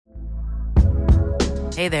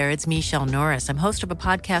Hey there, it's Michelle Norris. I'm host of a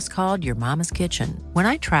podcast called Your Mama's Kitchen. When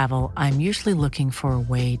I travel, I'm usually looking for a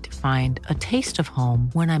way to find a taste of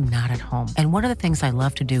home when I'm not at home. And one of the things I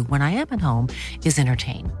love to do when I am at home is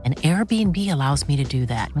entertain. And Airbnb allows me to do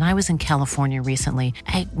that. When I was in California recently,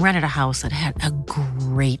 I rented a house that had a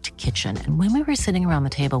great kitchen. And when we were sitting around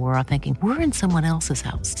the table, we were all thinking, we're in someone else's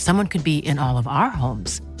house. Someone could be in all of our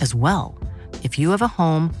homes as well. If you have a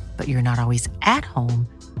home, but you're not always at home,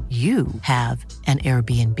 you have an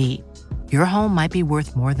Airbnb. Your home might be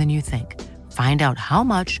worth more than you think. Find out how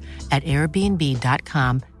much at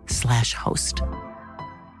airbnb.com/host.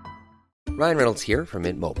 Ryan Reynolds here from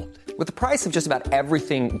Mint Mobile. With the price of just about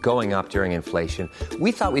everything going up during inflation,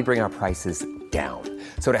 we thought we'd bring our prices down.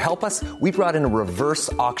 So to help us, we brought in a reverse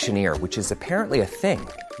auctioneer, which is apparently a thing.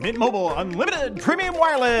 Mint Mobile Unlimited Premium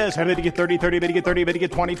Wireless. How to get 30, 30, bit to get 30, bit to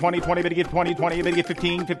get 20, 20, 20, bit to get 20, 20, bit to get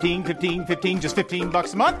 15, 15, 15, 15, just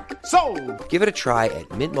 $15 a month? Sold! Give it a try at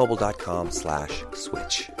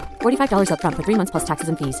mintmobile.com/switch. $45 up front for 3 months plus taxes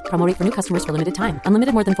and fees. Promo rate for new customers for limited time.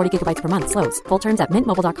 Unlimited more than 40 gigabytes per month. Slows full terms at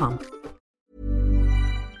mintmobile.com.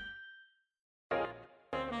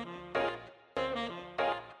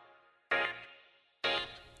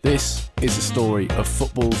 This is the story of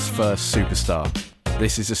football's first superstar.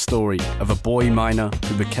 This is a story of a boy miner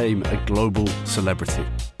who became a global celebrity.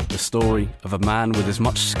 The story of a man with as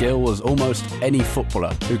much skill as almost any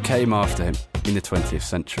footballer who came after him in the 20th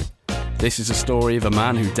century. This is a story of a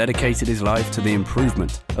man who dedicated his life to the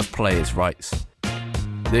improvement of players' rights.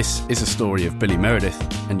 This is a story of Billy Meredith,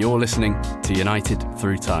 and you're listening to United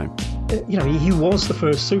Through Time. You know, he was the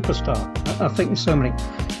first superstar. I think there's so many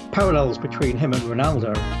parallels between him and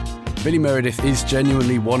Ronaldo. Billy Meredith is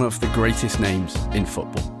genuinely one of the greatest names in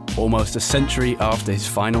football. Almost a century after his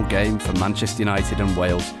final game for Manchester United and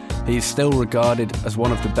Wales, he is still regarded as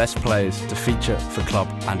one of the best players to feature for club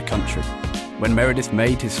and country. When Meredith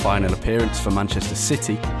made his final appearance for Manchester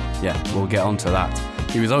City, we'll get on to that,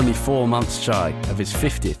 he was only 4 months shy of his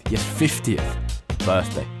 50th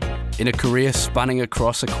birthday. In a career spanning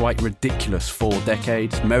across a quite ridiculous 4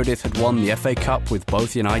 decades, Meredith had won the FA Cup with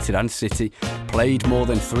both United and City, played more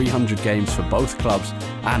than 300 games for both clubs,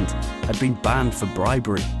 and had been banned for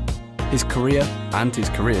bribery. His career, and his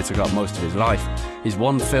career took up most of his life, is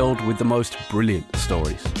one filled with the most brilliant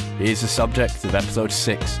stories. He is the subject of episode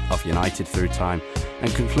 6 of United Through Time,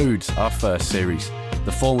 and concludes our first series,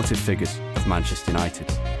 The Formative Figures of Manchester United.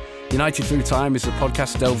 United Through Time is a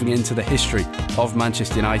podcast delving into the history of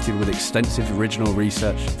Manchester United with extensive original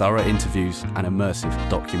research, thorough interviews and immersive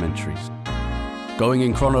documentaries. Going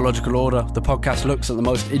in chronological order, the podcast looks at the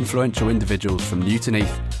most influential individuals from Newton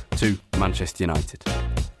Heath to Manchester United.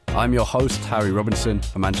 I'm your host, Harry Robinson,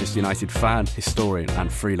 a Manchester United fan, historian and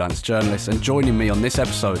freelance journalist, and joining me on this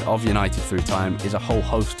episode of United Through Time is a whole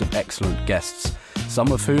host of excellent guests,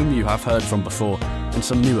 some of whom you have heard from before, and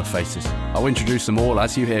some newer faces. I'll introduce them all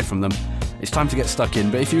as you hear from them. It's time to get stuck in,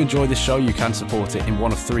 but if you enjoy this show, you can support it in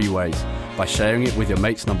one of 3 ways: by sharing it with your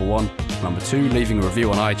mates, number 1, number 2, leaving a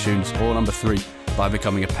review on iTunes, or number 3, by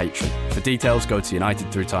becoming a patron. For details, go to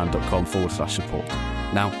unitedthroughtime.com/support.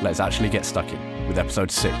 Now, let's actually get stuck in with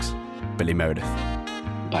episode 6, Billy Meredith.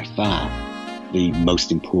 By far, the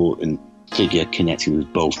most important figure connected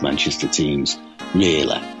with both Manchester teams,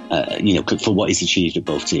 really. For what he's achieved at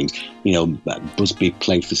both teams. Busby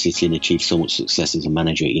played for City and achieved so much success as a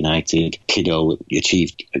manager at United. Kiddo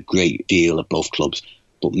achieved a great deal at both clubs,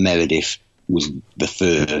 but Meredith was the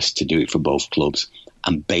first to do it for both clubs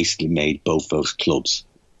and basically made both those clubs,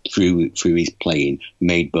 through his playing,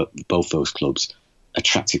 made both those clubs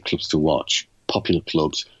attractive clubs to watch, popular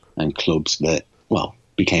clubs, and clubs that,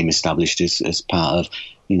 became established as part of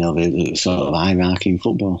the sort of hierarchy in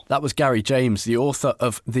football. That was Gary James, the author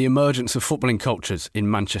of The Emergence of Footballing Cultures in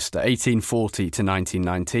Manchester, 1840 to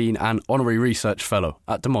 1919, and Honorary Research Fellow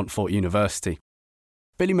at De Montfort University.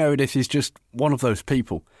 Billy Meredith is just one of those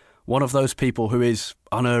people who is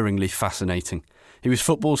unerringly fascinating. He was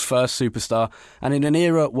football's first superstar, and in an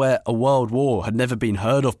era where a world war had never been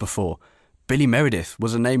heard of before, Billy Meredith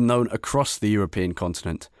was a name known across the European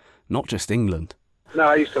continent, not just England. No,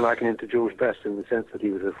 I used to liken him to George Best in the sense that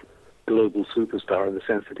he was a global superstar, in the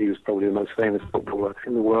sense that he was probably the most famous footballer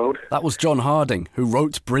in the world. That was John Harding, who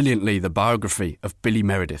wrote brilliantly the biography of Billy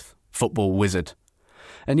Meredith, football wizard.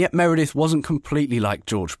 And yet Meredith wasn't completely like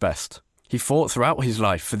George Best. He fought throughout his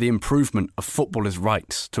life for the improvement of footballers'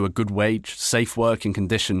 rights to a good wage, safe working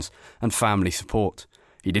conditions and family support.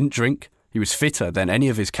 He didn't drink, he was fitter than any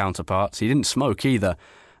of his counterparts, he didn't smoke either,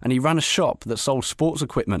 and he ran a shop that sold sports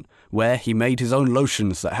equipment where he made his own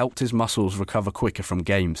lotions that helped his muscles recover quicker from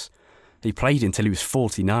games. He played until he was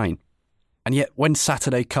 49. And yet, when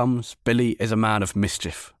Saturday comes, Billy is a man of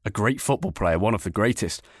mischief, a great football player, one of the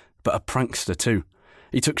greatest, but a prankster too.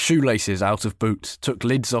 He took shoelaces out of boots, took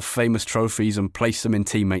lids off famous trophies and placed them in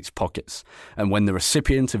teammates' pockets. And when the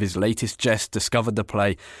recipient of his latest jest discovered the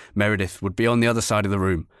play, Meredith would be on the other side of the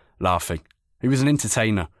room, laughing. He was an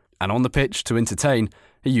entertainer, and on the pitch, to entertain,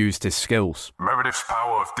 he used his skills. Meredith's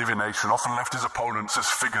power of divination often left his opponents as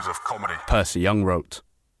figures of comedy, Percy Young wrote.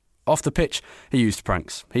 Off the pitch, he used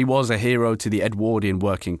pranks. He was a hero to the Edwardian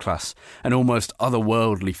working class, an almost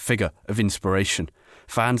otherworldly figure of inspiration.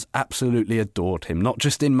 Fans absolutely adored him, not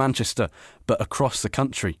just in Manchester, but across the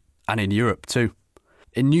country, and in Europe too.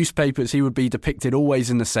 In newspapers, he would be depicted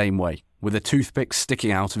always in the same way, with a toothpick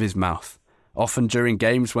sticking out of his mouth. Often during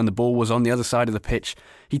games when the ball was on the other side of the pitch,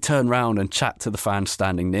 he'd turn round and chat to the fans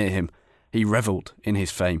standing near him. He revelled in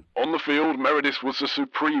his fame. On the field, Meredith was the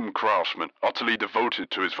supreme craftsman, utterly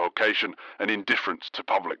devoted to his vocation and indifferent to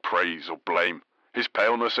public praise or blame. His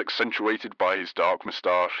paleness accentuated by his dark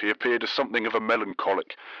moustache, he appeared as something of a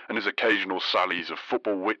melancholic, and his occasional sallies of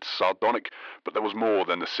football wit sardonic, but there was more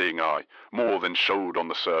than the seeing eye, more than showed on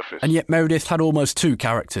the surface. And yet Meredith had almost two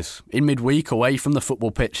characters. In midweek, away from the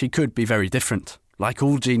football pitch, he could be very different. Like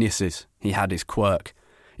all geniuses, he had his quirk.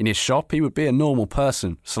 In his shop, he would be a normal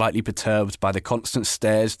person, slightly perturbed by the constant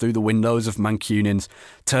stares through the windows of Mancunians,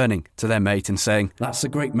 turning to their mate and saying, "That's the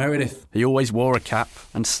great Meredith." He always wore a cap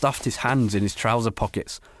and stuffed his hands in his trouser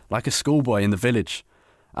pockets, like a schoolboy in the village.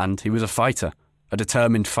 And he was a fighter, a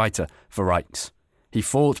determined fighter for rights. He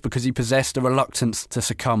fought because he possessed a reluctance to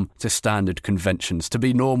succumb to standard conventions, to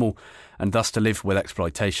be normal, and thus to live with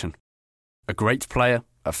exploitation. A great player,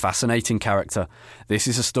 a fascinating character. This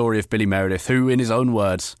is a story of Billy Meredith, who, in his own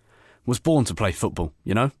words, was born to play football,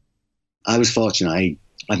 you know? I was fortunate.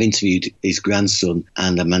 I've interviewed his grandson,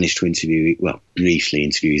 and I managed to briefly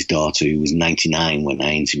interview his daughter, who was 99 when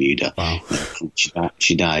I interviewed her. Wow.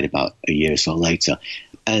 She died about a year or so later.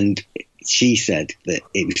 And she said that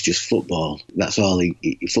it was just football. That's all.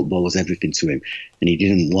 Football was everything to him, and he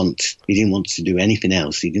didn't want to do anything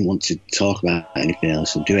else. He didn't want to talk about anything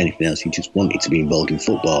else or do anything else. He just wanted to be involved in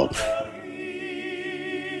football.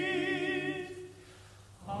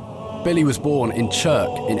 Billy was born in Chirk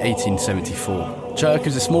in 1874. Chirk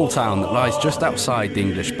is a small town that lies just outside the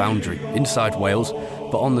English boundary, inside Wales,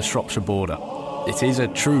 but on the Shropshire border. It is a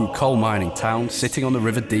true coal mining town sitting on the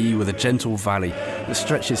River Dee with a gentle valley that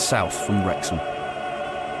stretches south from Wrexham.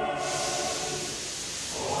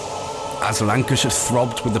 As Lancashire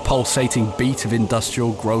throbbed with the pulsating beat of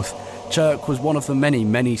industrial growth, Chirk was one of the many,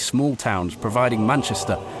 many small towns providing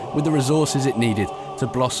Manchester with the resources it needed to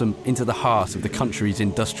blossom into the heart of the country's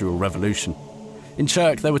industrial revolution. In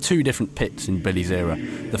Chirk there were two different pits in Billy's era.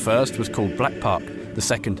 The first was called Black Park, the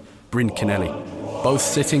second Bryn Kennelly, both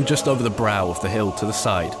sitting just over the brow of the hill to the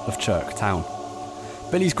side of Chirk town.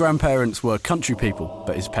 Billy's grandparents were country people,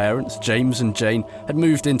 but his parents, James and Jane, had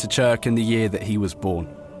moved into Chirk in the year that he was born.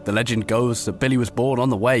 The legend goes that Billy was born on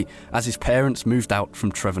the way as his parents moved out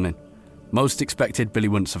from Trevenning. Most expected Billy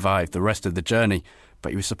wouldn't survive the rest of the journey,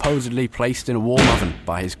 but he was supposedly placed in a warm oven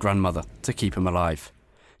by his grandmother to keep him alive.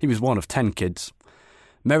 He was one of 10 kids.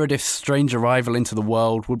 Meredith's strange arrival into the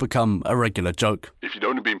world would become a regular joke. If you'd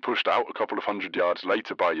only been pushed out a couple of 100 yards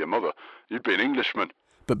later by your mother, you'd be an Englishman.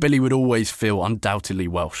 But Billy would always feel undoubtedly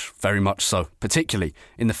Welsh, very much so, particularly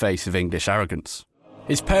in the face of English arrogance.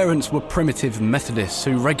 His parents were primitive Methodists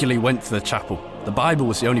who regularly went to the chapel. The Bible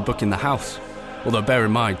was the only book in the house, although bear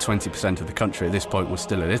in mind 20% of the country at this point was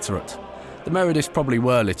still illiterate. The Merediths probably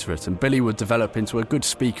were literate, and Billy would develop into a good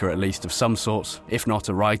speaker at least of some sorts, if not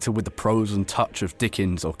a writer with the prose and touch of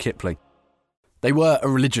Dickens or Kipling. They were a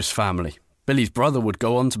religious family. Billy's brother would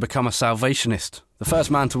go on to become a Salvationist, the first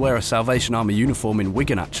man to wear a Salvation Army uniform in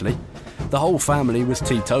Wigan actually. The whole family was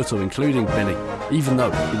teetotal, including Billy, even though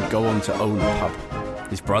he'd go on to own a pub.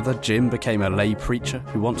 His brother Jim became a lay preacher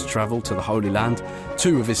who once travelled to the Holy Land.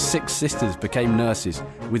 2 of his 6 sisters became nurses,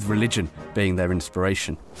 with religion being their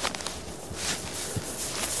inspiration.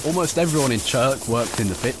 Almost everyone in Chirk worked in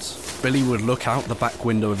the pits. Billy would look out the back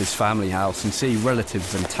window of his family house and see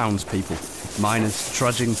relatives and townspeople, miners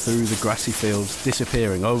trudging through the grassy fields,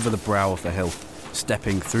 disappearing over the brow of the hill,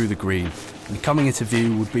 stepping through the green, and coming into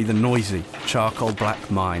view would be the noisy, charcoal black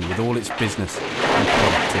mine with all its business and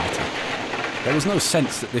productivity. There was no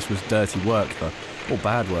sense that this was dirty work though, or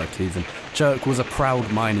bad work even. Chirk was a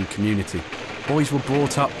proud mining community. Boys were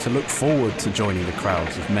brought up to look forward to joining the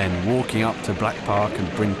crowds of men walking up to Black Park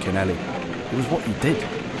and Bryn Kennelly. It was what you did.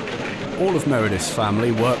 All of Meredith's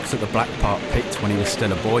family worked at the Black Park pit when he was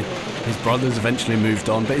still a boy. His brothers eventually moved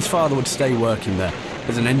on, but his father would stay working there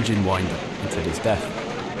as an engine winder until his death.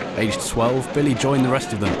 Aged 12, Billy joined the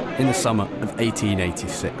rest of them in the summer of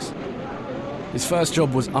 1886. His first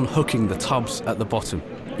job was unhooking the tubs at the bottom.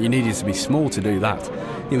 You needed to be small to do that.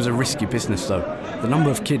 It was a risky business though. The number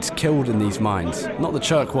of kids killed in these mines, not the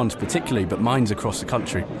Chirk ones particularly, but mines across the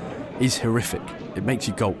country, is horrific. It makes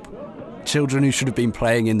you gulp. Children who should have been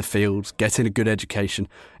playing in the fields, getting a good education,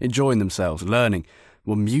 enjoying themselves, learning,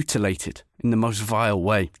 were mutilated in the most vile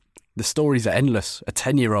way. The stories are endless. A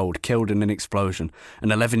 10-year-old killed in an explosion, an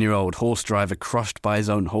 11-year-old horse driver crushed by his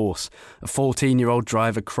own horse, a 14-year-old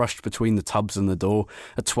driver crushed between the tubs and the door,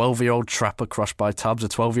 a 12-year-old trapper crushed by tubs, a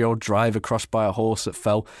 12-year-old driver crushed by a horse that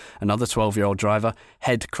fell, another 12-year-old driver,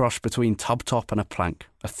 head crushed between tub top and a plank,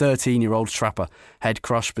 a 13-year-old trapper, head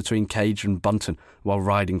crushed between cage and bunton while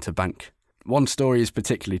riding to bank. One story is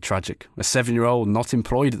particularly tragic. A 7-year-old not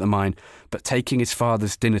employed at the mine, but taking his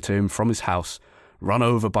father's dinner to him from his house, run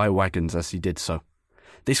over by wagons as he did so.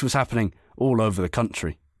 This was happening all over the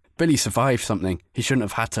country. Billy survived something he shouldn't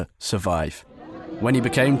have had to survive. When he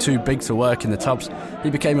became too big to work in the tubs,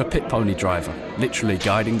 he became a pit pony driver, literally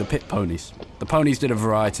guiding the pit ponies. The ponies did a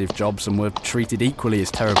variety of jobs and were treated equally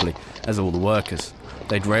as terribly as all the workers.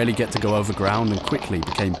 They'd rarely get to go over ground and quickly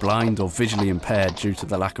became blind or visually impaired due to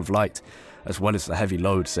the lack of light, as well as the heavy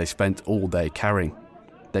loads they spent all day carrying.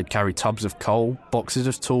 They'd carry tubs of coal, boxes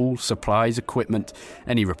of tools, supplies, equipment,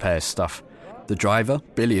 any repairs stuff. The driver,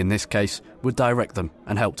 Billy in this case, would direct them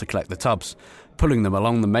and help to collect the tubs, pulling them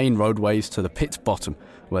along the main roadways to the pit's bottom,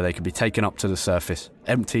 where they could be taken up to the surface,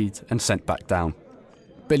 emptied and sent back down.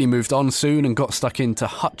 Billy moved on soon and got stuck into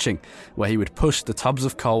hutching, where he would push the tubs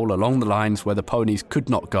of coal along the lines where the ponies could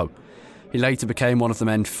not go. He later became one of the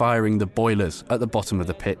men firing the boilers at the bottom of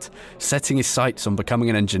the pit, setting his sights on becoming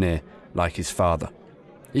an engineer, like his father.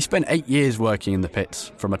 He spent 8 years working in the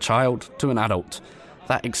pits, from a child to an adult.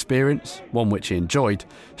 That experience, one which he enjoyed,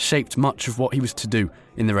 shaped much of what he was to do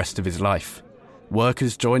in the rest of his life.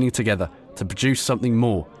 Workers joining together to produce something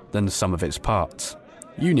more than the sum of its parts.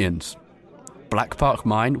 Unions. Black Park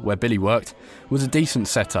Mine, where Billy worked, was a decent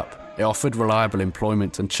setup. It offered reliable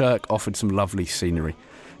employment and Chirk offered some lovely scenery.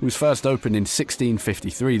 It was first opened in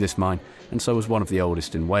 1653, this mine, and so was one of the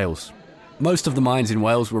oldest in Wales. Most of the mines in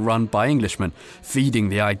Wales were run by Englishmen, feeding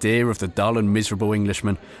the idea of the dull and miserable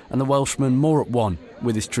Englishman, and the Welshman more at one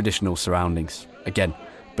with his traditional surroundings. Again,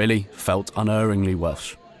 Billy felt unerringly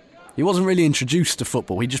Welsh. He wasn't really introduced to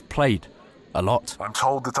football, he just played. A lot. I'm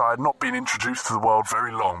told that I had not been introduced to the world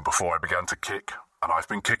very long before I began to kick, and I've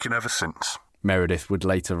been kicking ever since, Meredith would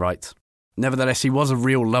later write. Nevertheless, he was a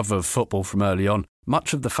real lover of football from early on.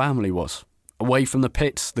 Much of the family was. Away from the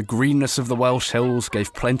pits, the greenness of the Welsh hills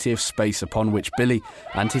gave plenty of space upon which Billy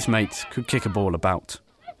and his mates could kick a ball about.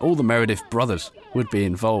 All the Meredith brothers would be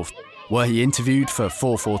involved. Were he interviewed for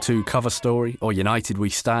 442 Cover Story or United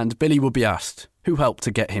We Stand, Billy would be asked who helped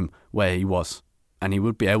to get him where he was. And he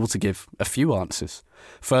would be able to give a few answers.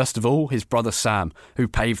 First of all, his brother Sam, who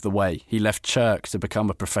paved the way. He left Chirk to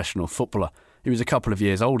become a professional footballer. He was a couple of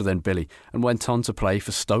years older than Billy and went on to play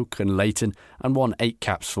for Stoke and Leighton and won 8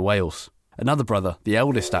 caps for Wales. Another brother, the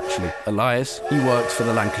eldest actually, Elias, he worked for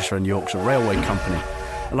the Lancashire and Yorkshire Railway Company.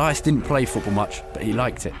 Elias didn't play football much, but he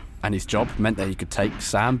liked it, and his job meant that he could take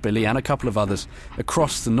Sam, Billy and a couple of others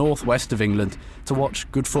across the northwest of England to watch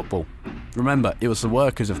good football. Remember, it was the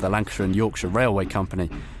workers of the Lancashire and Yorkshire Railway Company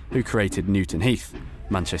who created Newton Heath,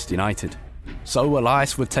 Manchester United. So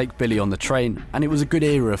Elias would take Billy on the train, and it was a good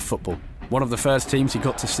era of football. One of the first teams he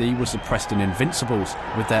got to see was the Preston Invincibles,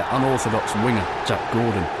 with their unorthodox winger, Jack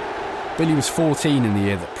Gordon. Billy was 14 in the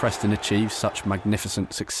year that Preston achieved such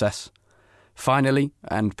magnificent success. Finally,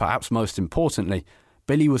 and perhaps most importantly,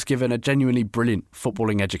 Billy was given a genuinely brilliant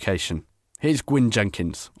footballing education. Here's Gwyn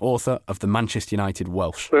Jenkins, author of the Manchester United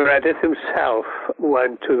Welsh. Meredith himself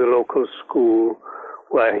went to the local school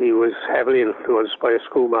where he was heavily influenced by a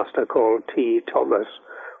schoolmaster called T. Thomas,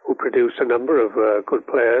 who produced a number of good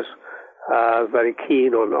players, very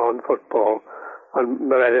keen on football. And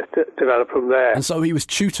Meredith developed from there. And so he was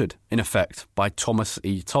tutored, in effect, by Thomas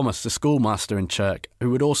E. Thomas, the schoolmaster in Chirk, who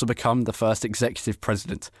would also become the first executive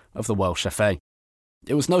president of the Welsh FA.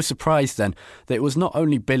 It was no surprise then that it was not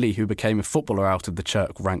only Billy who became a footballer out of the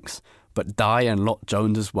Chirk ranks, but Di and Lot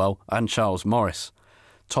Jones as well, and Charles Morris.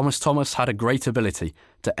 Thomas had a great ability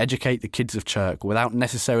to educate the kids of Chirk without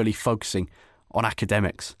necessarily focusing on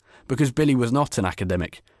academics, because Billy was not an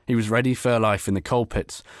academic. He was ready for life in the coal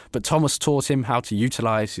pits, but Thomas taught him how to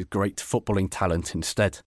utilise his great footballing talent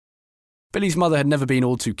instead. Billy's mother had never been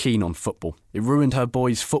all too keen on football. It ruined her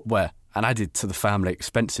boys' footwear and added to the family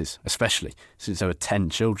expenses, especially since there were 10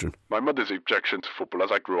 children. My mother's objection to football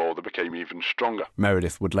as I grew older became even stronger,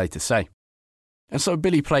 Meredith would later say. And so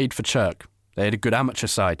Billy played for Chirk. They had a good amateur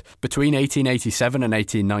side. Between 1887 and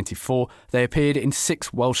 1894, they appeared in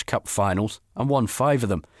 6 Welsh Cup finals and won 5 of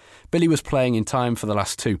them. Billy was playing in time for the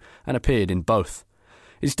last 2 and appeared in both.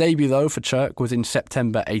 His debut, though, for Chirk was in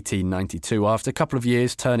September 1892, after a couple of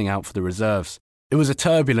years turning out for the reserves. It was a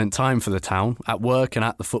turbulent time for the town, at work and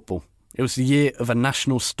at the football. It was the year of a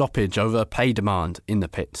national stoppage over pay demand in the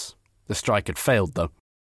pits. The strike had failed, though.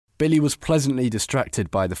 Billy was pleasantly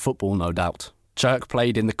distracted by the football, no doubt. Chirk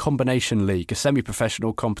played in the Combination League, a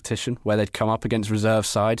semi-professional competition where they'd come up against reserve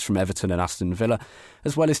sides from Everton and Aston Villa,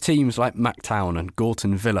 as well as teams like Mactown and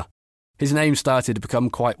Gorton Villa. His name started to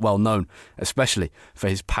become quite well known, especially for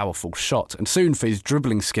his powerful shot, and soon for his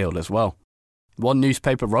dribbling skill as well. One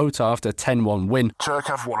newspaper wrote after a 10-1 win, Chirk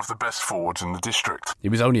have one of the best forwards in the district. He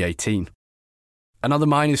was only 18. Another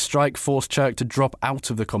miners' strike forced Chirk to drop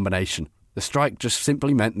out of the combination. The strike just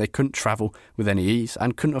simply meant they couldn't travel with any ease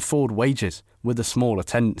and couldn't afford wages, with the small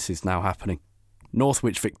attendances now happening.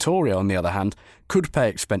 Northwich Victoria, on the other hand, could pay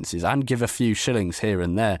expenses and give a few shillings here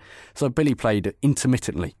and there, so Billy played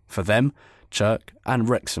intermittently for them, Chirk and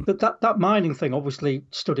Wrexham. But that mining thing obviously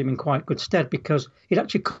stood him in quite good stead, because he'd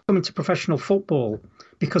actually come into professional football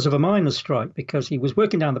because of a miners' strike, because he was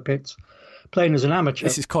working down the pits, playing as an amateur.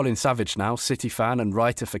 This is Colin Savage now, City fan and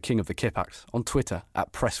writer for King of the Kippax, on Twitter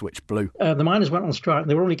at Presswich Blue. The miners went on strike.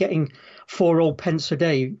 They were only getting 4 old pence a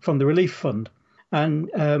day from the relief fund.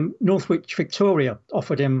 And Northwich Victoria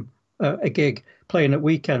offered him a gig playing at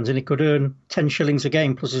weekends, and he could earn 10 shillings a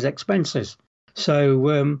game plus his expenses.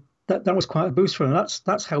 So that was quite a boost for him.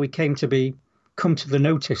 That's how he came to come to the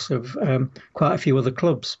notice of quite a few other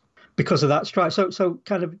clubs because of that strike. So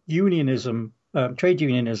kind of unionism, trade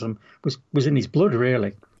unionism was in his blood,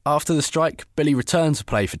 really. After the strike, Billy returned to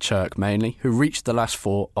play for Chirk mainly, who reached the last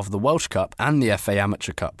 4 of the Welsh Cup and the FA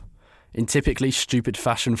Amateur Cup. In typically stupid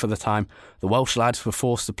fashion for the time, the Welsh lads were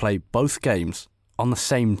forced to play both games on the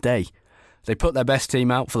same day. They put their best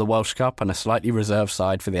team out for the Welsh Cup and a slightly reserved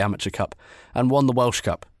side for the Amateur Cup, and won the Welsh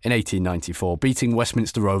Cup in 1894, beating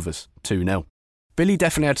Westminster Rovers 2-0. Billy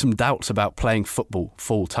definitely had some doubts about playing football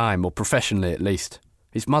full-time, or professionally at least.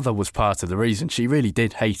 His mother was part of the reason. She really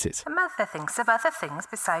did hate it. The mother thinks of other things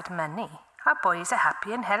beside money. Our boys are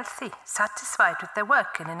happy and healthy, satisfied with their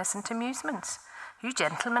work and innocent amusements. You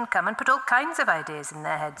gentlemen come and put all kinds of ideas in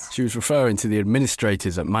their heads. She was referring to the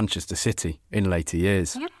administrators at Manchester City in later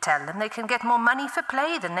years. You tell them they can get more money for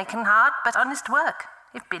play than they can hard but honest work.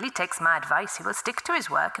 If Billy takes my advice, he will stick to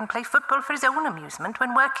his work and play football for his own amusement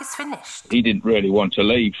when work is finished. He didn't really want to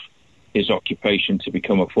leave his occupation to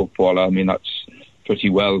become a footballer. I mean, that's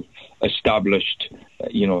pretty well established.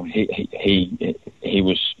 You know, he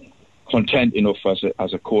was content enough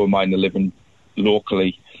as a coal miner living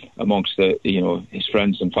locally amongst his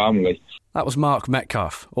friends and family. That was Mark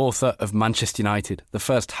Metcalfe, author of Manchester United, the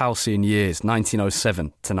first halcyon years 1907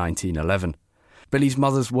 to 1911. Billy's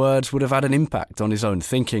mother's words would have had an impact on his own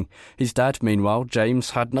thinking. His dad, meanwhile,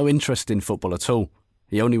 James, had no interest in football at all.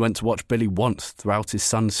 He only went to watch Billy once throughout his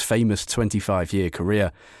son's famous 25-year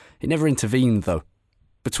career. He never intervened, though.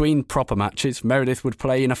 Between proper matches, Meredith would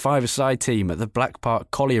play in a 5-a-side team at the Black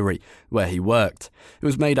Park Colliery, where he worked. It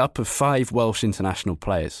was made up of 5 Welsh international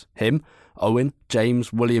players. Him, Owen,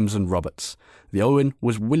 James, Williams and Roberts. The Owen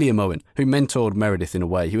was William Owen, who mentored Meredith in a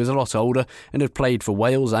way. He was a lot older and had played for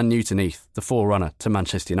Wales and Newton Heath, the forerunner to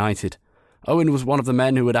Manchester United. Owen was one of the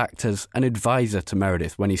men who would act as an advisor to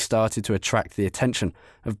Meredith when he started to attract the attention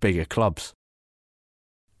of bigger clubs.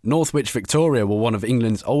 Northwich Victoria were one of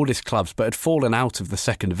England's oldest clubs but had fallen out of the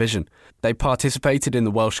second division. They participated in the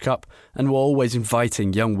Welsh Cup and were always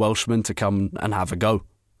inviting young Welshmen to come and have a go.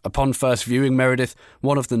 Upon first viewing Meredith,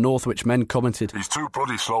 one of the Northwich men commented, "He's too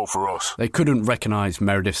bloody slow for us." They couldn't recognise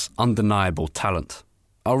Meredith's undeniable talent.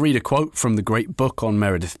 I'll read a quote from the great book on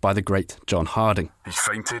Meredith by the great John Harding. He's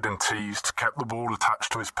feinted and teased, kept the ball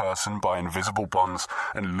attached to his person by invisible bonds,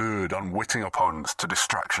 and lured unwitting opponents to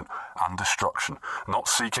distraction and destruction, not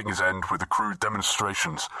seeking his end with the crude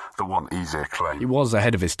demonstrations that want easier claim. He was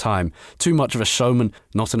ahead of his time, too much of a showman,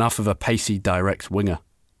 not enough of a pacey, direct winger.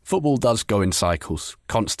 Football does go in cycles,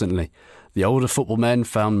 constantly. The older football men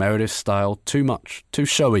found Meredith's style too much, too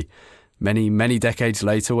showy. Many, many decades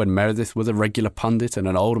later, when Meredith was a regular pundit and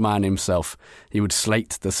an old man himself, he would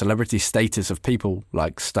slate the celebrity status of people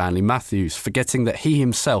like Stanley Matthews, forgetting that he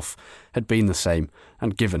himself had been the same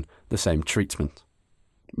and given the same treatment.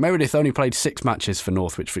 Meredith only played 6 matches for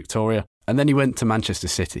Northwich Victoria, and then he went to Manchester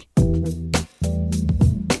City.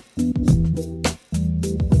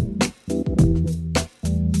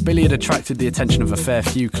 Billy had attracted the attention of a fair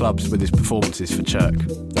few clubs with his performances for Chirk.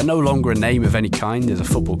 They're no longer a name of any kind as a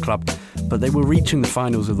football club, but they were reaching the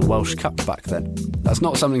finals of the Welsh Cup back then. That's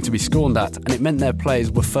not something to be scorned at, and it meant their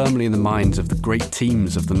players were firmly in the minds of the great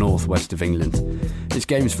teams of the northwest of England. His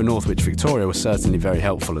games for Northwich Victoria were certainly very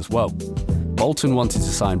helpful as well. Bolton wanted to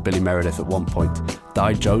sign Billy Meredith at one point.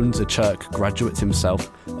 Di Jones, a Chirk graduate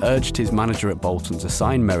himself, urged his manager at Bolton to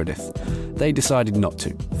sign Meredith. They decided not to,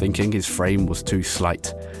 thinking his frame was too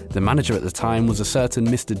slight. The manager at the time was a certain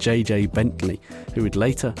Mr. J.J. Bentley, who would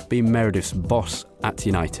later be Meredith's boss at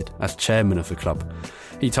United as chairman of the club.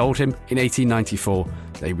 He told him in 1894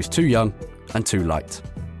 that he was too young and too light.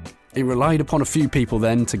 He relied upon a few people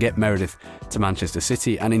then to get Meredith to Manchester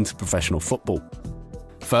City and into professional football.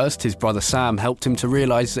 First, his brother Sam helped him to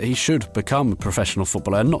realise that he should become a professional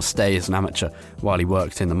footballer and not stay as an amateur while he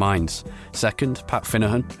worked in the mines. Second, Pat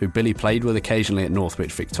Finnehan, who Billy played with occasionally at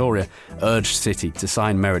Northwich Victoria, urged City to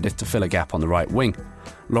sign Meredith to fill a gap on the right wing.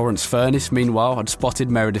 Lawrence Furness, meanwhile, had spotted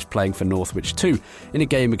Meredith playing for Northwich too in a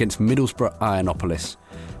game against Middlesbrough Ironopolis.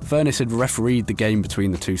 Furness had refereed the game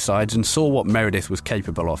between the two sides and saw what Meredith was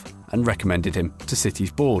capable of and recommended him to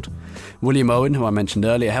City's board. William Owen, who I mentioned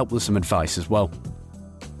earlier, helped with some advice as well.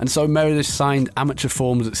 And so Meredith signed amateur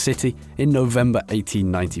forms at City in November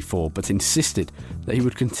 1894, but insisted that he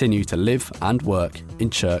would continue to live and work in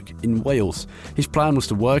Chirk in Wales. His plan was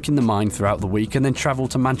to work in the mine throughout the week and then travel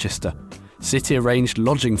to Manchester. City arranged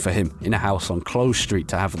lodging for him in a house on Close Street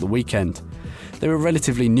to have at the weekend. They were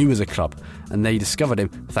relatively new as a club, and they discovered him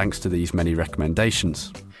thanks to these many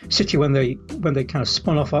recommendations. City, when they kind of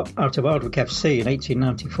spun off out of Ardwick FC in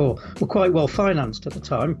 1894, were quite well financed at the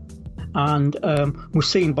time, and were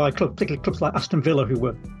seen by clubs, particularly clubs like Aston Villa, who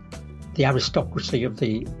were the aristocracy of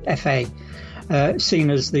the FA, seen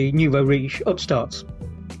as the nouveau riche upstarts.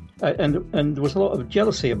 And there was a lot of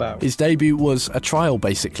jealousy about. His debut was a trial,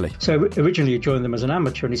 basically. So originally he joined them as an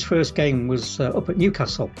amateur, and his first game was up at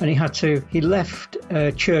Newcastle. And he left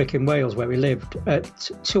Chirk in Wales, where he lived,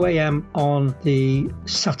 at 2 a.m. on the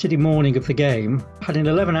Saturday morning of the game. Had an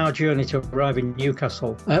 11-hour journey to arrive in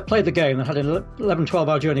Newcastle. Played the game, and had an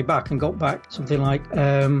 12-hour journey back, and got back something like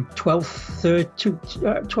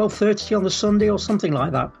 12:30 on the Sunday or something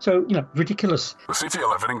like that. So, ridiculous. The City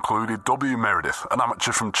 11 included W. Meredith, an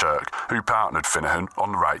amateur from Chirk, who partnered Finnehan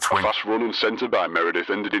on the right wing. A fast run and centred by Meredith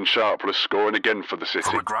ended in sharpless, scoring again for the City.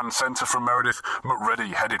 From a grand centre from Meredith,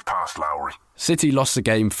 McReady headed past Lowry. City lost the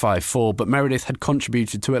game 5-4, but Meredith had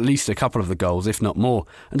contributed to at least a couple of the goals, if not more,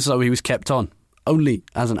 and so he was kept on. Only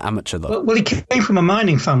as an amateur, though. Well, he came from a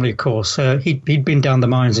mining family, of course. He'd been down the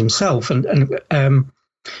mines himself, and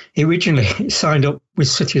he originally signed up with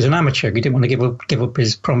City as an amateur. He didn't want to give up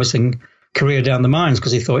his promising career down the mines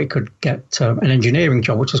because he thought he could get an engineering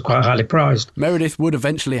job, which was quite highly prized. Meredith would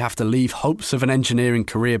eventually have to leave hopes of an engineering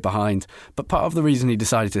career behind, but part of the reason he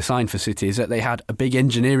decided to sign for City is that they had a big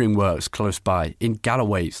engineering works close by in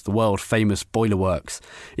Galloway's, the world-famous boiler works.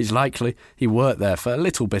 It's likely he worked there for a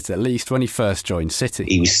little bit at least when he first joined City.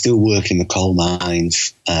 He was still working the coal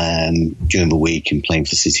mines during the week and playing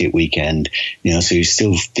for City at weekend, so he was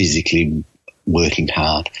still physically working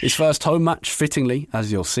hard. His first home match, fittingly,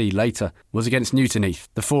 as you'll see later, was against Newton Heath,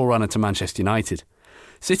 the forerunner to Manchester United.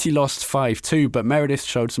 City lost 5-2, but Meredith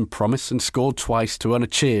showed some promise and scored twice to earn a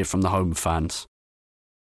cheer from the home fans.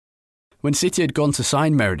 When City had gone to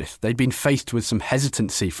sign Meredith, they'd been faced with some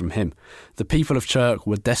hesitancy from him. The people of Chirk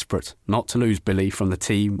were desperate not to lose Billy from the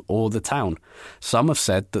team or the town. Some have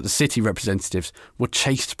said that the City representatives were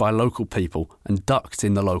chased by local people and ducked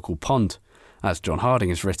in the local pond, as John Harding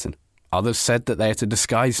has written. Others said that they had to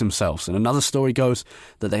disguise themselves, and another story goes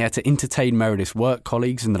that they had to entertain Meredith's work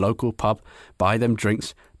colleagues in the local pub, buy them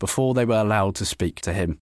drinks, before they were allowed to speak to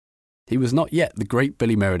him. He was not yet the great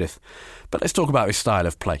Billy Meredith, but let's talk about his style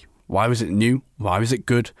of play. Why was it new? Why was it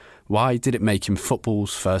good? Why did it make him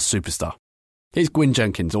football's first superstar? Here's Gwyn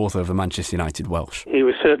Jenkins, author of the Manchester United Welsh. He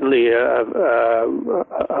was certainly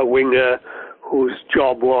a winger whose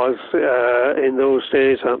job was, in those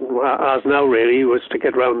days, as now really, was to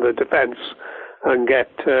get round the defence and get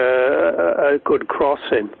a good cross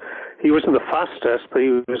in. He wasn't the fastest, but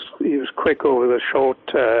he was quick over the short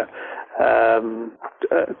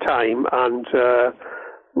time and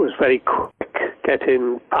was very quick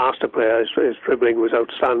getting past a player. His dribbling was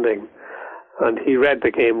outstanding. And he read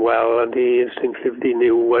the game well, and he instinctively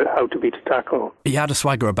knew how to beat a tackle. He had a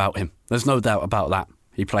swagger about him. There's no doubt about that.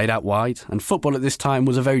 He played out wide, and football at this time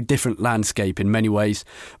was a very different landscape in many ways.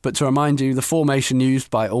 But to remind you, the formation used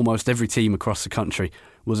by almost every team across the country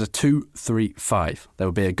was a 2-3-5. There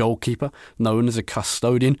would be a goalkeeper, known as a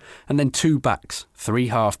custodian, and then 2 backs, 3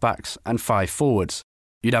 half-backs and 5 forwards.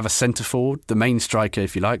 You'd have a centre-forward, the main striker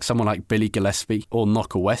if you like, someone like Billy Gillespie or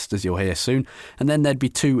Knocker West, as you'll hear soon, and then there'd be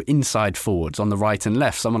two inside forwards on the right and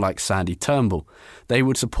left, someone like Sandy Turnbull. They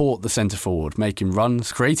would support the centre-forward, making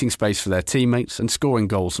runs, creating space for their teammates and scoring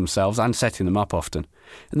goals themselves and setting them up often.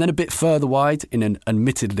 And then a bit further wide, in an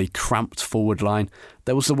admittedly cramped forward line,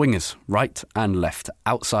 there was the wingers, right and left,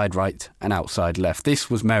 outside right and outside left. This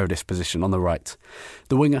was Meredith's position on the right.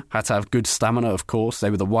 The winger had to have good stamina, of course. They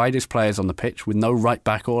were the widest players on the pitch, with no right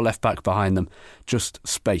back or left back behind them, just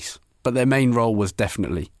space. But their main role was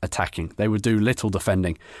definitely attacking. They would do little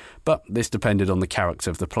defending, but this depended on the character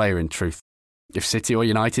of the player in truth. If City or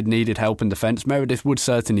United needed help in defence, Meredith would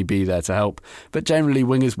certainly be there to help, but generally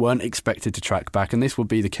wingers weren't expected to track back, and this would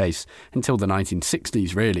be the case until the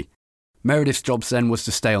 1960s, really. Meredith's job then was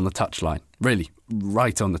to stay on the touchline, really,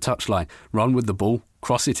 right on the touchline, run with the ball,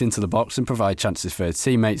 cross it into the box and provide chances for his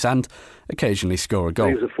teammates and occasionally score a goal.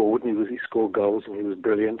 He was a forward and he scored goals and he was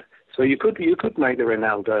brilliant. So you could make the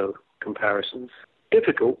Ronaldo comparisons.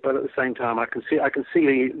 Difficult, but at the same time, I can see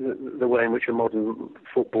the way in which a modern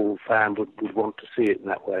football fan would want to see it in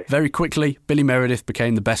that way. Very quickly, Billy Meredith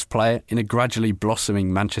became the best player in a gradually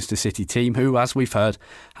blossoming Manchester City team who, as we've heard,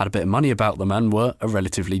 had a bit of money about them and were a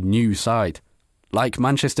relatively new side. Like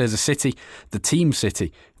Manchester as a city, the Team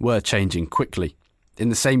City were changing quickly. In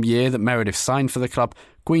the same year that Meredith signed for the club,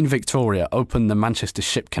 Queen Victoria opened the Manchester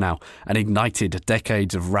Ship Canal and ignited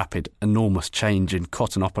decades of rapid, enormous change in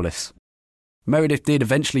Cottonopolis. Meredith did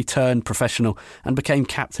eventually turn professional and became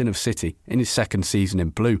captain of City in his second season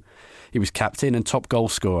in blue. He was captain and top goal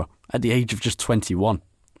scorer at the age of just 21.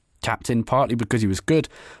 Captain partly because he was good,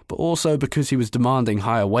 but also because he was demanding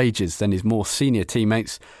higher wages than his more senior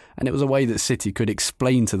teammates, and it was a way that City could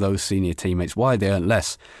explain to those senior teammates why they earned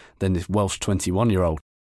less than this Welsh 21-year-old.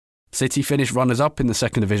 City finished runners-up in the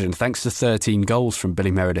second division thanks to 13 goals from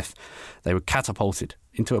Billy Meredith. They were catapulted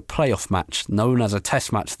into a playoff match, known as a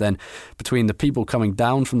test match then, between the people coming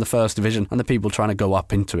down from the first division and the people trying to go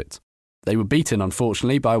up into it. They were beaten,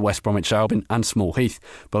 unfortunately, by West Bromwich Albion and Small Heath,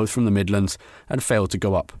 both from the Midlands, and failed to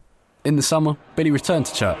go up. In the summer, Billy returned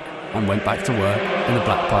to Chirk and went back to work in the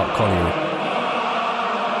Black Park Colliery.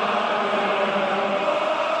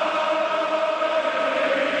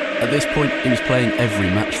 At this point, he was playing every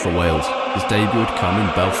match for Wales. His debut had come in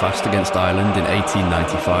Belfast against Ireland in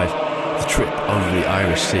 1895. The trip over the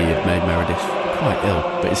Irish Sea had made Meredith quite ill,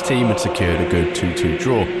 but his team had secured a good 2-2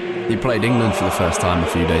 draw. He played England for the first time a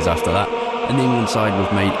few days after that, and the England side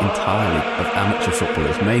was made entirely of amateur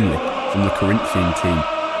footballers, mainly from the Corinthian team.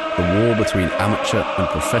 The war between amateur and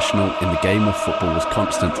professional in the game of football was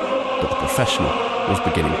constant, but the professional was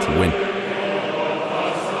beginning to win.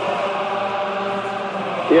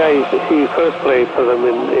 Yeah, he first played for them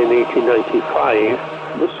in 1895,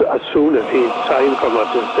 as soon as he'd signed for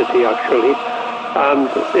Manchester City, actually. And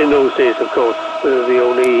in those days, of course, the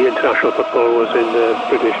only international football was in the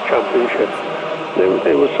British Championship.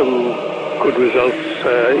 There were some good results,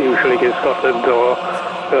 usually against Scotland or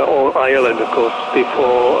Ireland, of course,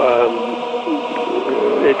 before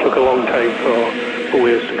it took a long time for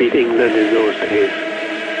Wales to beat England in those days.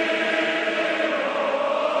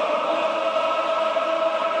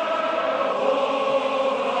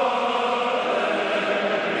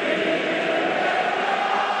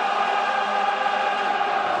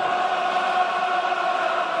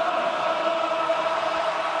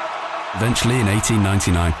 Eventually, in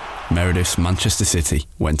 1899, Meredith's Manchester City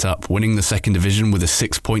went up, winning the second division with a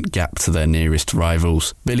 6-point gap to their nearest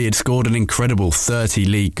rivals. Billy had scored an incredible 30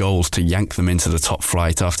 league goals to yank them into the top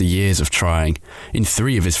flight after years of trying. In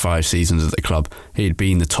 3 of his 5 seasons at the club, he had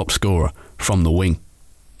been the top scorer from the wing.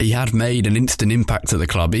 He had made an instant impact at the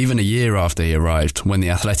club even a year after he arrived, when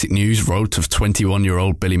the Athletic News wrote of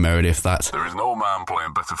 21-year-old Billy Meredith that there is no man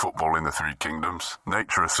playing better football in the Three Kingdoms.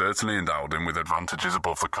 Nature has certainly endowed him with advantages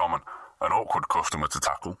above the common. An awkward customer to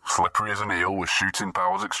tackle, slippery as an eel with shooting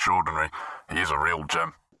powers extraordinary. He is a real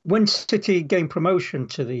gem. When City gained promotion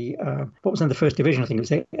to the, what was in the first division, I think it was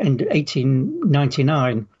the end of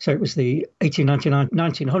 1899. So it was the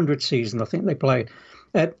 1899-1900 season, I think they played.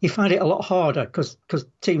 You find it a lot harder because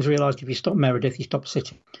teams realised if you stop Meredith, you stop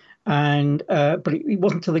City. And but it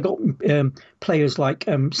wasn't until they got players like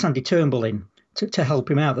Sandy Turnbull in to help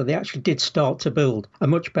him out that they actually did start to build a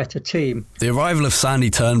much better team. The arrival of Sandy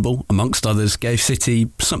Turnbull, amongst others, gave City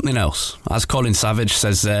something else. As Colin Savage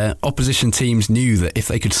says there, opposition teams knew that if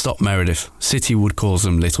they could stop Meredith, City would cause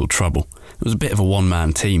them little trouble. It was a bit of a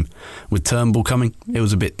one-man team. With Turnbull coming, it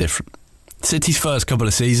was a bit different. City's first couple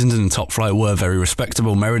of seasons in top flight were very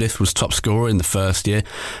respectable. Meredith was top scorer in the first year,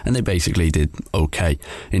 and they basically did okay.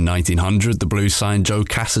 In 1900, the Blues signed Joe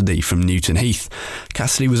Cassidy from Newton Heath.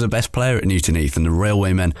 Cassidy was the best player at Newton Heath, and the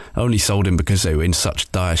Railwaymen only sold him because they were in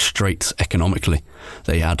such dire straits economically.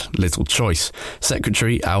 They had little choice.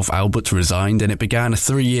 Secretary Alf Albert resigned, and it began a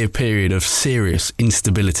 3-year period of serious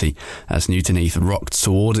instability as Newton Heath rocked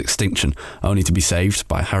towards extinction, only to be saved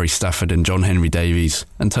by Harry Stafford and John Henry Davies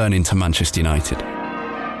and turn into Manchester United.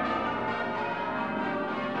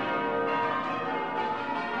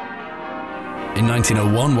 In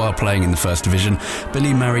 1901, while playing in the First Division,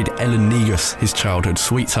 Billy married Ellen Negus, his childhood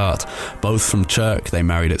sweetheart. Both from Chirk, they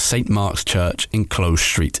married at St Mark's Church in Close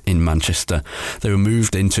Street in Manchester. They were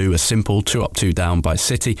moved into a simple 2 up, 2 down by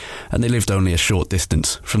City, and they lived only a short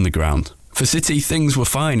distance from the ground. For City, things were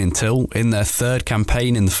fine until, in their third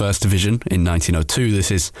campaign in the First Division, in 1902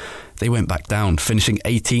 they went back down, finishing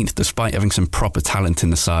 18th despite having some proper talent in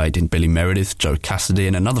the side in Billy Meredith, Joe Cassidy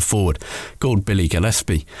and another forward called Billy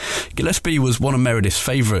Gillespie. Gillespie was one of Meredith's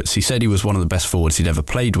favourites. He said he was one of the best forwards he'd ever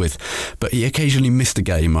played with, but he occasionally missed a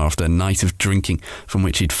game after a night of drinking from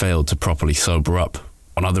which he'd failed to properly sober up.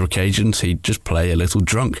 On other occasions, he'd just play a little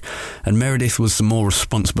drunk, and Meredith was the more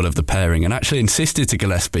responsible of the pairing and actually insisted to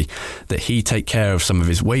Gillespie that he take care of some of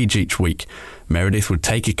his wage each week. Meredith would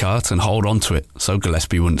take a cut and hold on to it, so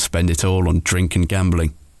Gillespie wouldn't spend it all on drink and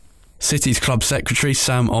gambling. City's club secretary,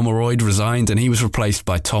 Sam Omeroyd, resigned, and he was replaced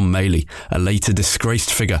by Tom Maley, a later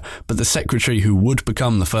disgraced figure, but the secretary who would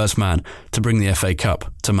become the first man to bring the FA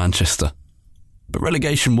Cup to Manchester. But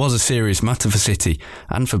relegation was a serious matter for City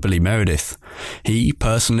and for Billy Meredith. He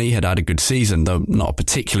personally had had a good season, though not a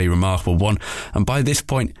particularly remarkable one, and by this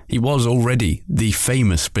point he was already the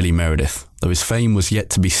famous Billy Meredith, though his fame was yet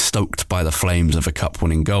to be stoked by the flames of a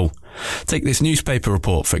cup-winning goal. Take this newspaper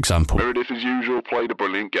report, for example. Meredith, as usual, played a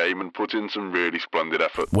brilliant game and put in some really splendid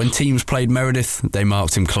effort. When teams played Meredith, they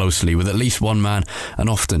marked him closely with at least one man, and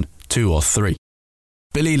often 2 or 3.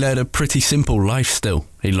 Billy led a pretty simple life still.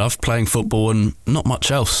 He loved playing football and not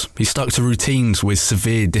much else. He stuck to routines with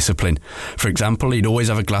severe discipline. For example, he'd always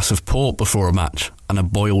have a glass of port before a match and a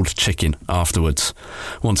boiled chicken afterwards.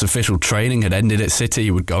 Once official training had ended at City,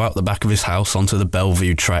 he would go out the back of his house onto the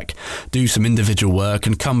Bellevue track, do some individual work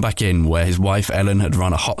and come back in where his wife Ellen had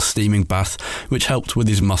run a hot steaming bath which helped with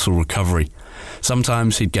his muscle recovery.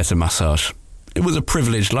 Sometimes he'd get a massage. It was a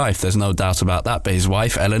privileged life, there's no doubt about that, but his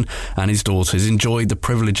wife, Ellen, and his daughters enjoyed the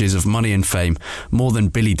privileges of money and fame more than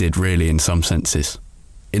Billy did, really, in some senses.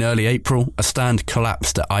 In early April, a stand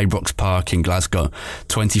collapsed at Ibrox Park in Glasgow.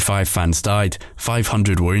 25 fans died,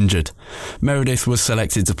 500 were injured. Meredith was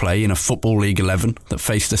selected to play in a Football League 11 that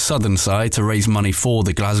faced a southern side to raise money for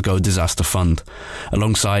the Glasgow Disaster Fund.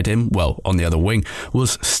 Alongside him, well, on the other wing,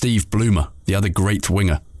 was Steve Bloomer, the other great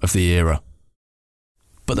winger of the era.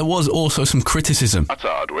 But there was also some criticism. At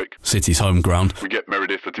Ardwick, City's home ground. We get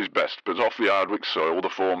Meredith at his best, but off the Ardwick soil the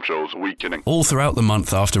form shows a weakening. All throughout the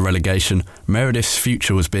month after relegation, Meredith's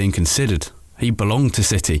future was being considered. He belonged to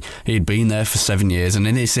City. He had been there for 7 years, and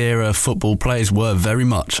in this era, football players were very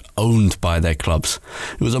much owned by their clubs.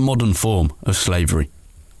 It was a modern form of slavery.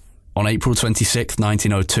 On April 26,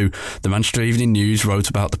 1902, the Manchester Evening News wrote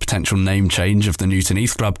about the potential name change of the Newton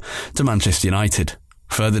Heath Club to Manchester United.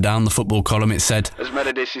 Further down the football column it said, "As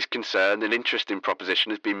Meredith is concerned, an interesting proposition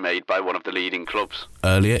has been made by one of the leading clubs."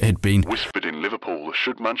 Earlier it had been whispered in Liverpool that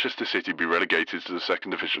should Manchester City be relegated to the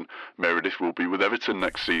second division, Meredith will be with Everton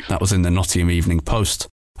next season. That was in the Nottingham Evening Post.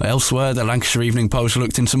 Elsewhere, the Lancashire Evening Post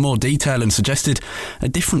looked into more detail and suggested a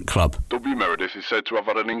different club. W. Meredith is said to have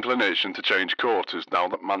had an inclination to change quarters now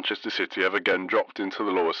that Manchester City have again dropped into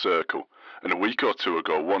the lower circle. And a week or two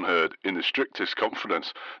ago, one heard, in the strictest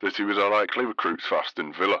confidence, that he was a likely recruit for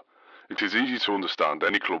Aston Villa. It is easy to understand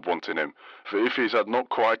any club wanting him, for if he's had not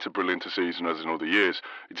quite a brilliant a season as in other years,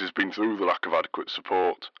 it has been through the lack of adequate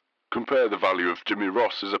support. Compare the value of Jimmy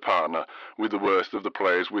Ross as a partner with the worst of the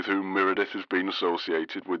players with whom Meredith has been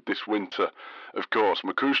associated with this winter. Of course,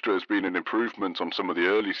 McCustra has been an improvement on some of the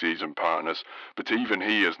early season partners, but even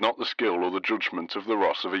he has not the skill or the judgment of the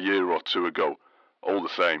Ross of a year or two ago. All the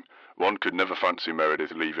same, one could never fancy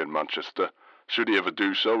Meredith leaving Manchester. Should he ever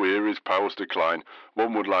do so, ere his powers decline,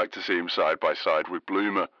 one would like to see him side by side with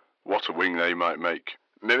Bloomer. What a wing they might make.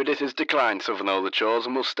 Meredith has declined Southern Overtures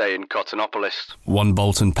and will stay in Cottonopolis. One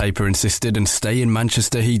Bolton paper insisted, and stay in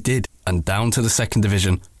Manchester he did, and down to the second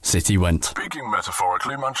division, City went. Speaking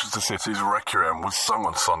metaphorically, Manchester City's Requiem was sung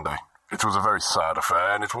on Sunday. It was a very sad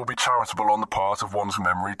affair, and it will be charitable on the part of one's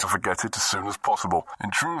memory to forget it as soon as possible.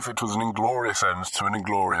 In truth, it was an inglorious end to an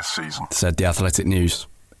inglorious season, said the Athletic News.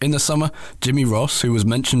 In the summer, Jimmy Ross, who was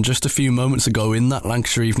mentioned just a few moments ago in that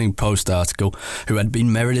Lancashire Evening Post article, who had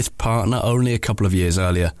been Meredith's partner only a couple of years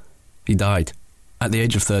earlier, he died at the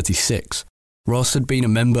age of 36. Ross had been a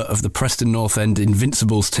member of the Preston North End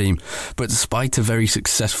Invincibles team, but despite a very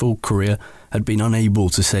successful career, had been unable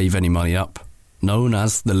to save any money up. Known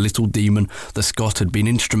as the Little Demon, the Scot had been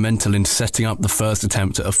instrumental in setting up the first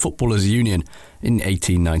attempt at a footballers' union in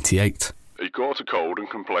 1898. He caught a cold and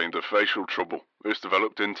complained of facial trouble. This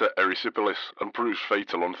developed into erysipelas and proved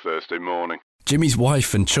fatal on Thursday morning. Jimmy's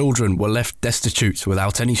wife and children were left destitute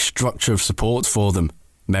without any structure of support for them.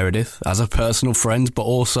 Meredith, as a personal friend but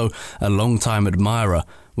also a long-time admirer,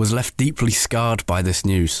 was left deeply scarred by this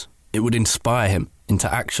news. It would inspire him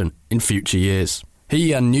into action in future years.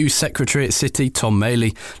 He and new Secretary at City, Tom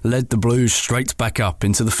Maley, led the Blues straight back up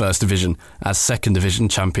into the First Division as Second Division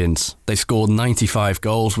champions. They scored 95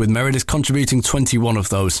 goals, with Meredith contributing 21 of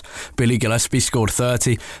those. Billy Gillespie scored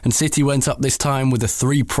 30, and City went up this time with a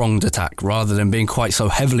three-pronged attack rather than being quite so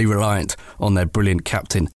heavily reliant on their brilliant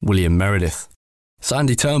captain, William Meredith.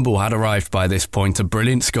 Sandy Turnbull had arrived by this point, a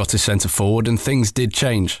brilliant Scottish centre-forward, and things did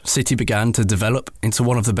change. City began to develop into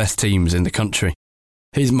one of the best teams in the country.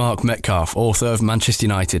 Here's Mark Metcalfe, author of Manchester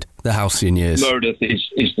United, The Halcyon Years. Meredith is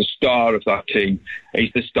the star of that team.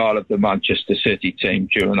 He's the star of the Manchester City team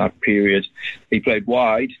during that period. He played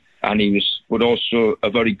wide, and he was also a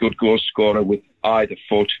very good goal scorer with either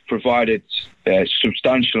foot, provided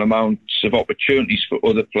substantial amounts of opportunities for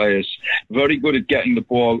other players. Very good at getting the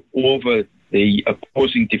ball over the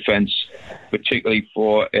opposing defence, particularly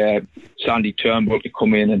for Sandy Turnbull to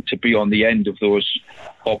come in and to be on the end of those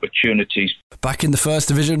opportunities. Back in the First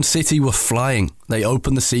Division, City were flying. They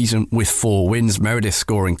opened the season with 4 wins, Meredith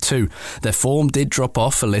scoring 2. Their form did drop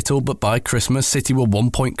off a little, but by Christmas, City were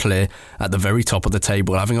 1 point clear at the very top of the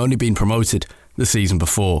table, having only been promoted the season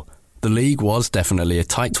before. The league was definitely a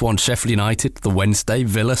tight one. Sheffield United, the Wednesday,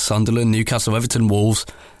 Villa, Sunderland, Newcastle, Everton, Wolves,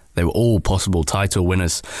 they were all possible title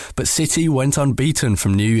winners. But City went unbeaten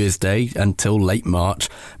from New Year's Day until late March.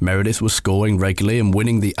 Meredith was scoring regularly and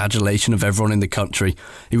winning the adulation of everyone in the country.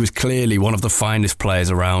 He was clearly one of the finest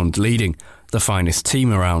players around, leading the finest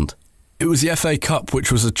team around. It was the FA Cup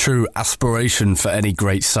which was a true aspiration for any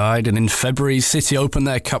great side, and in February, City opened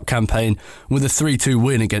their cup campaign with a 3-2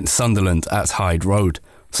 win against Sunderland at Hyde Road.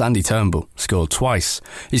 Sandy Turnbull scored twice.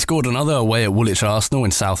 He scored another away at Woolwich Arsenal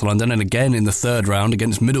in South London and again in the third round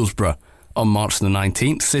against Middlesbrough. On March the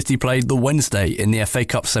 19th, City played the Wednesday in the FA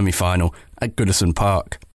Cup semi-final at Goodison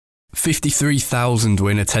Park. 53,000 were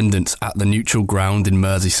in attendance at the neutral ground in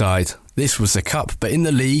Merseyside. This was the cup, but in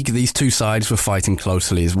the league, these two sides were fighting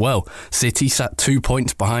closely as well. City sat 2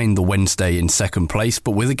 points behind the Wednesday in second place,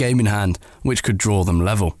 but with a game in hand which could draw them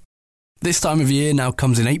level. This time of year now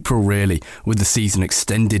comes in April, really, with the season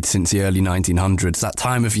extended since the early 1900s, that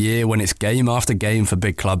time of year when it's game after game for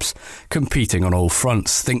big clubs, competing on all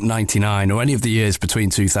fronts. Think 99 or any of the years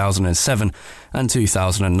between 2007 and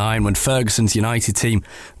 2009, when Ferguson's United team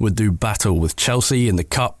would do battle with Chelsea in the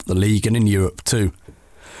Cup, the League and in Europe too.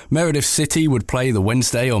 Meredith City would play the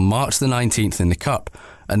Wednesday on March the 19th in the Cup,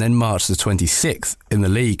 and then March the 26th in the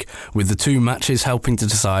League, with the 2 matches helping to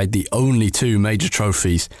decide the only 2 major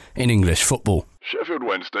trophies in English football. Sheffield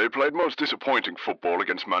Wednesday played most disappointing football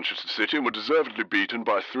against Manchester City and were deservedly beaten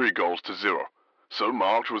by 3-0. So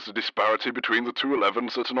marked was the disparity between the 2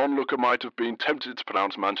 11s that an onlooker might have been tempted to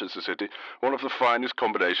pronounce Manchester City one of the finest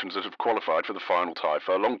combinations that have qualified for the final tie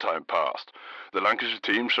for a long time past. The Lancashire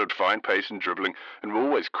team showed fine pace in dribbling and were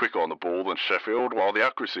always quicker on the ball than Sheffield, while the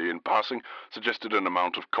accuracy in passing suggested an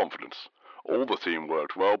amount of confidence. All the team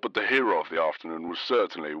worked well, but the hero of the afternoon was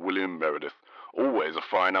certainly William Meredith. Always a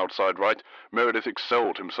fine outside right, Meredith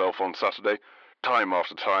excelled himself on Saturday. Time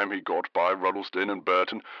after time he got by Ruddleston and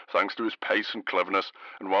Burton thanks to his pace and cleverness,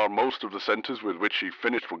 and while most of the centres with which he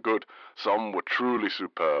finished were good, some were truly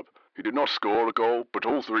superb. He did not score a goal, but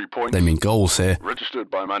all 3 points, they mean goals here, registered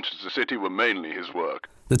by Manchester City were mainly his work.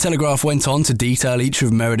 The Telegraph went on to detail each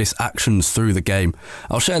of Meredith's actions through the game.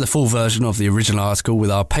 I'll share the full version of the original article with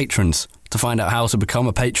our patrons. To find out how to become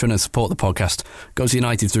a patron and support the podcast, go to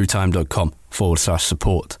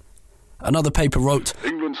unitedthroughstime.com/support. Another paper wrote,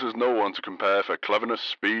 England has no one to compare for cleverness,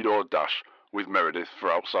 speed or dash with Meredith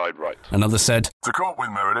for outside right. Another said, To cope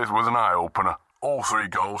with Meredith was an eye-opener. All 3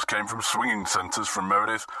 goals came from swinging centres from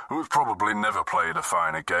Meredith, who has probably never played a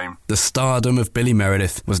finer game. The stardom of Billy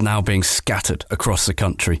Meredith was now being scattered across the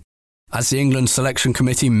country. As the England selection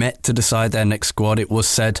committee met to decide their next squad, it was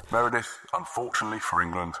said, Meredith, unfortunately for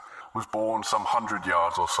England, was born some 100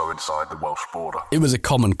 yards or so inside the Welsh border. It was a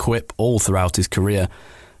common quip all throughout his career.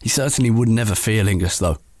 He certainly would never feel English,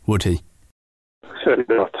 though, would he? certainly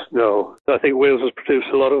not, no. I think Wales has produced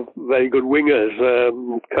a lot of very good wingers.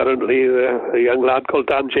 Currently, a young lad called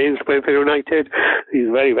Dan James playing for United. He's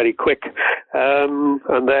very, very quick.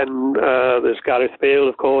 And then there's Gareth Bale,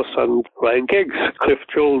 of course, and Ryan Giggs. Cliff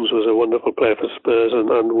Jones was a wonderful player for Spurs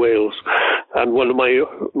and Wales. And one of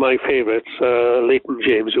my favourites, Leighton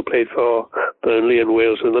James, who played for Burnley and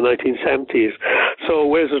Wales in the 1970s. So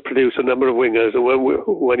Wales has produced a number of wingers. And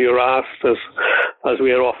when you're asked, as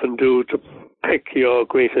we are often do, to pick your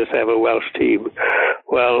greatest ever Welsh team,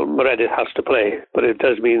 well, Meredith has to play, but it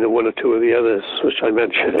does mean that one or two of the others, which I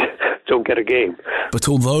mentioned, don't get a game. But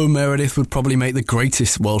although Meredith would probably make the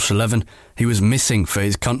greatest Welsh 11, he was missing for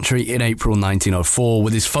his country in April 1904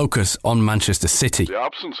 with his focus on Manchester City. The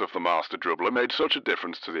absence of the master dribbler made such a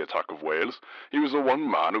difference to the attack of Wales. He was the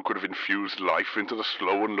one man who could have infused life into the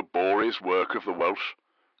slow and laborious work of the Welsh.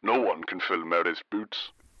 No one can fill Meredith's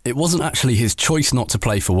boots. It wasn't actually his choice not to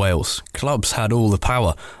play for Wales. Clubs had all the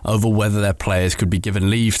power over whether their players could be given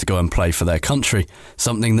leave to go and play for their country,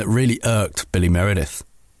 something that really irked Billy Meredith.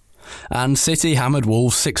 And City hammered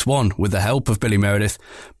Wolves 6-1 with the help of Billy Meredith,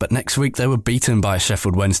 but next week they were beaten by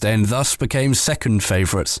Sheffield Wednesday and thus became second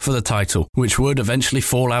favourites for the title, which would eventually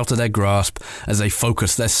fall out of their grasp as they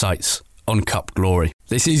focused their sights on Cup glory.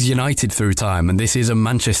 This is United Through Time, and this is a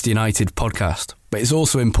Manchester United podcast. But it's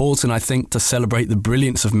also important, I think, to celebrate the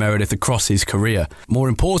brilliance of Meredith across his career. More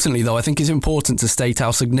importantly, though, I think it's important to state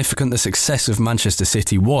how significant the success of Manchester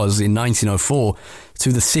City was in 1904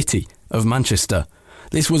 to the city of Manchester.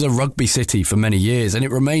 This was a rugby city for many years, and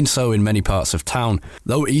it remained so in many parts of town.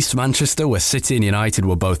 Though East Manchester, where City and United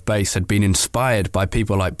were both based, had been inspired by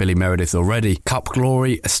people like Billy Meredith already, Cup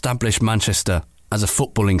glory established Manchester as a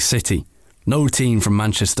footballing city. No team from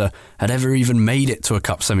Manchester had ever even made it to a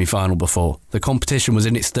Cup semi-final before. The competition was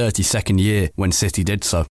in its 32nd year when City did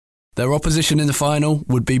so. Their opposition in the final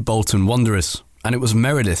would be Bolton Wanderers, and it was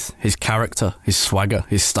Meredith, his character, his swagger,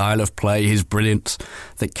 his style of play, his brilliance,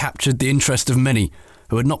 that captured the interest of many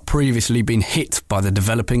who had not previously been hit by the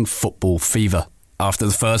developing football fever. After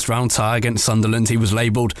the first round tie against Sunderland, he was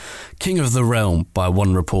labelled King of the Realm by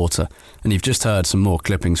one reporter, and you've just heard some more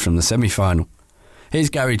clippings from the semi-final. Here's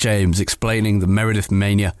Gary James explaining the Meredith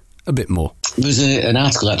mania a bit more. There was an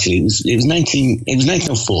article, actually. It was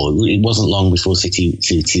 1904. It wasn't long before City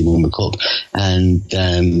won the Cup. And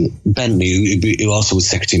Bentley, who also was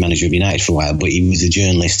secretary manager of United for a while, but he was a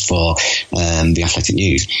journalist for the Athletic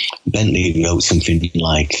News. Bentley wrote something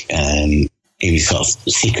like, he was sort of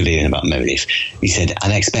sick of hearing about Meredith. He said,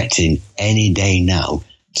 "I'm expecting any day now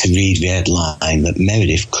to read the headline that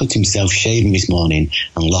Meredith cut himself shaving this morning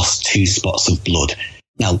and lost 2 spots of blood."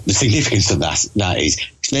 Now, the significance of that is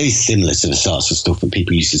it's very similar to the sorts of stuff that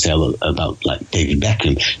people used to tell about, like David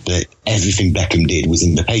Beckham, that everything Beckham did was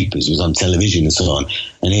in the papers, was on television and so on.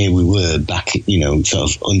 And here we were back, sort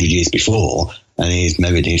of 100 years before, and here's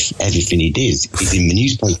Meredith, everything he did is in the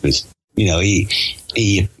newspapers.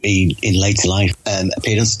 He in later life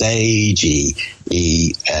appeared on stage. He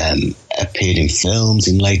appeared in films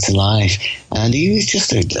in later life, and he was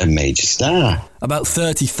just a major star. About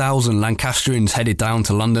 30,000 Lancastrians headed down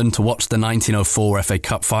to London to watch the 1904 FA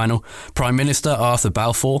Cup final. Prime Minister Arthur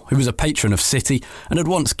Balfour, who was a patron of City and had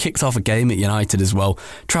once kicked off a game at United as well,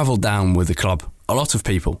 travelled down with the club. A lot of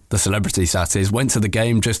people, the celebrities that is, went to the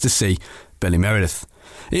game just to see Billy Meredith.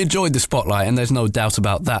 He enjoyed the spotlight, and there's no doubt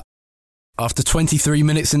about that. After 23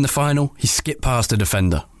 minutes in the final, he skipped past a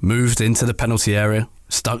defender, moved into the penalty area,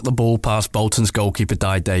 stuck the ball past Bolton's goalkeeper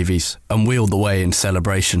Di Davies, and wheeled away in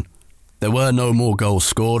celebration. There were no more goals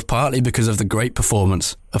scored, partly because of the great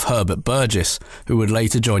performance of Herbert Burgess, who would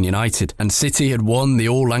later join United, and City had won the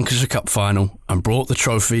All-Lancashire Cup final and brought the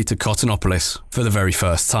trophy to Cottonopolis for the very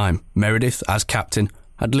first time. Meredith, as captain,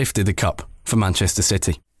 had lifted the cup for Manchester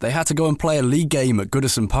City. They had to go and play a league game at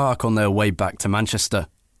Goodison Park on their way back to Manchester.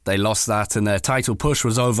 They lost that and their title push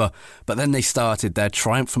was over, but then they started their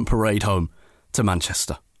triumphant parade home to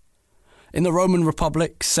Manchester. In the Roman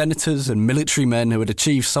Republic, senators and military men who had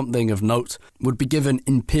achieved something of note would be given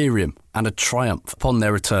imperium and a triumph upon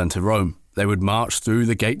their return to Rome. They would march through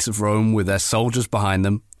the gates of Rome with their soldiers behind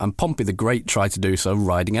them, and Pompey the Great tried to do so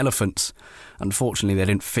riding elephants. Unfortunately, they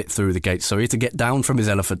didn't fit through the gates, so he had to get down from his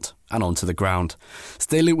elephant and onto the ground.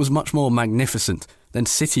 Still, it was much more magnificent than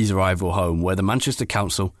City's arrival home, where the Manchester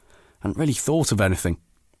Council hadn't really thought of anything.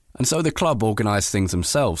 And so the club organised things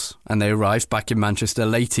themselves, and they arrived back in Manchester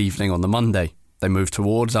late evening on the Monday. They moved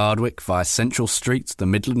towards Ardwick via Central Street, the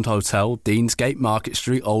Midland Hotel, Deansgate, Market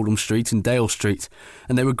Street, Oldham Street and Dale Street,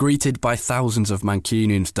 and they were greeted by thousands of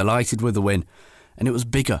Mancunians delighted with the win, and it was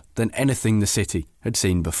bigger than anything the city had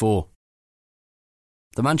seen before.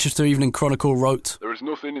 The Manchester Evening Chronicle wrote, "There is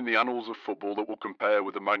nothing in the annals of football that will compare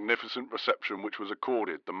with the magnificent reception which was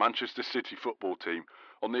accorded the Manchester City football team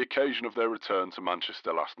on the occasion of their return to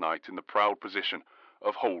Manchester last night in the proud position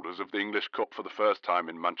of holders of the English Cup for the first time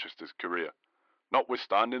in Manchester's career.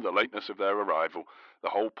 Notwithstanding the lateness of their arrival, the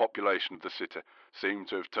whole population of the city seemed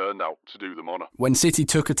to have turned out to do them honour." When City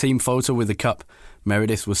took a team photo with the cup,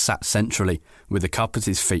 Meredith was sat centrally, with the cup at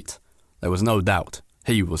his feet. There was no doubt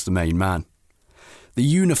he was the main man. The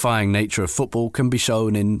unifying nature of football can be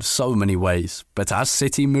shown in so many ways, but as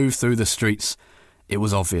City moved through the streets, it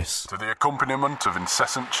was obvious. To the accompaniment of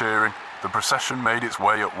incessant cheering, the procession made its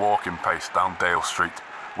way at walking pace down Dale Street,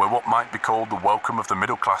 where what might be called the welcome of the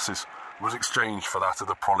middle classes was exchanged for that of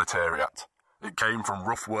the proletariat. It came from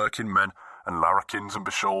rough working men and larrikins and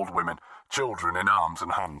beshawled women, children in arms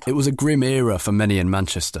and hand. It was a grim era for many in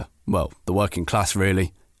Manchester. Well, the working class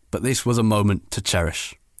really. But this was a moment to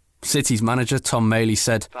cherish. City's manager Tom Maley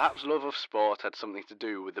said, "Perhaps love of sport had something to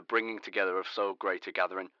do with the bringing together of so great a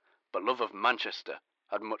gathering, but love of Manchester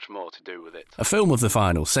had much more to do with it." A film of the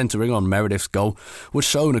final, centring on Meredith's goal, was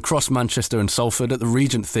shown across Manchester and Salford at the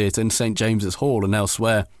Regent Theatre in St James's Hall and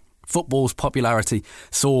elsewhere. Football's popularity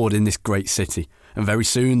soared in this great city, and very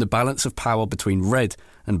soon the balance of power between red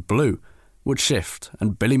and blue would shift,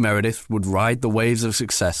 and Billy Meredith would ride the waves of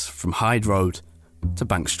success from Hyde Road to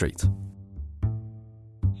Bank Street.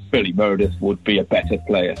 Billy Meredith would be a better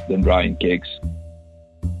player than Ryan Giggs.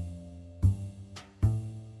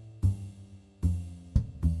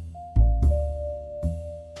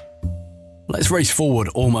 Let's race forward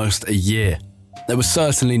almost a year. There was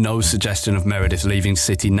certainly no suggestion of Meredith leaving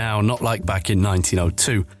City now, not like back in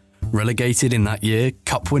 1902. Relegated in that year,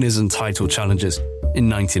 cup winners and title challengers in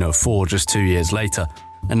 1904, just 2 years later,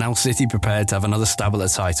 and now City prepared to have another stab at the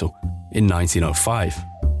title in 1905.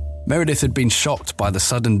 Meredith had been shocked by the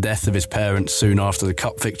sudden death of his parents soon after the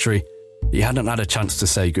cup victory. He hadn't had a chance to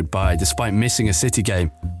say goodbye, despite missing a City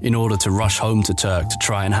game, in order to rush home to Turk to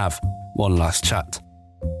try and have one last chat.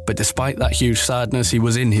 But despite that huge sadness, he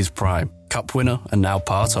was in his prime. Cup winner and now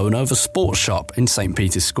part owner of a sports shop in St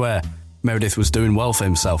Peter's Square. Meredith was doing well for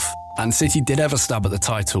himself. And City did have a stab at the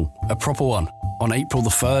title, a proper one. On April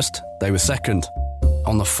the 1st, they were second.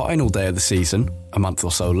 On the final day of the season, a month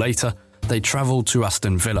or so later, they travelled to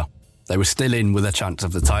Aston Villa. They were still in with a chance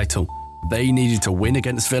of the title. They needed to win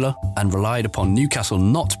against Villa and relied upon Newcastle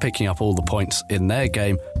not picking up all the points in their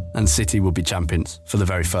game, and City would be champions for the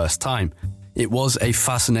very first time. It was a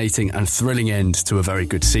fascinating and thrilling end to a very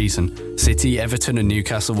good season. City, Everton and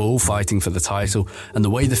Newcastle were all fighting for the title, and the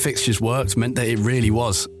way the fixtures worked meant that it really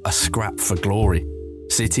was a scrap for glory.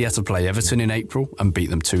 City had to play Everton in April and beat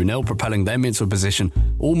them 2-0, propelling them into a position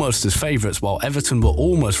almost as favourites, while Everton were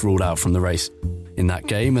almost ruled out from the race in that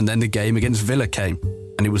game, and then the game against Villa came.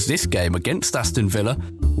 And it was this game against Aston Villa,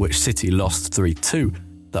 which City lost 3-2,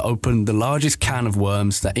 that opened the largest can of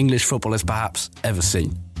worms that English football has perhaps ever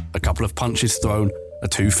seen. A couple of punches thrown, a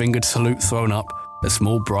two-fingered salute thrown up, a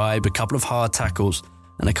small bribe, a couple of hard tackles,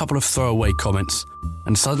 and a couple of throwaway comments,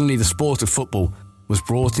 and suddenly the sport of football was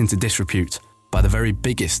brought into disrepute by the very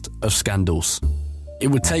biggest of scandals. It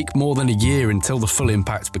would take more than a year until the full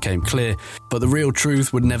impact became clear, but the real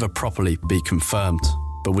truth would never properly be confirmed.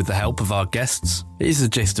 But with the help of our guests, here's the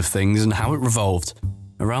gist of things and how it revolved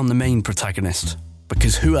around the main protagonist,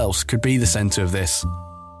 because who else could be the centre of this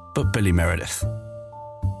but Billy Meredith?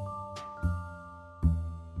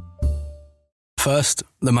 First,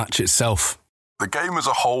 the match itself. The game as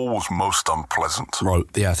a whole was most unpleasant,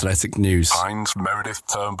 wrote The Athletic News. Hines, Meredith,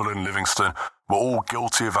 Turnbull and Livingston were all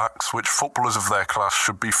guilty of acts which footballers of their class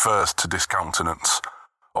should be first to discountenance.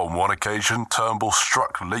 On one occasion, Turnbull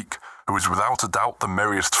struck Leake, who was without a doubt the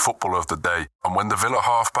merriest footballer of the day, and when the Villa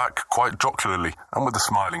halfback, quite jocularly and with a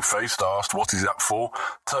smiling face, asked what is that for,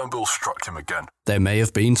 Turnbull struck him again. There may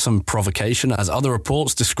have been some provocation, as other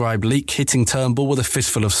reports described Leake hitting Turnbull with a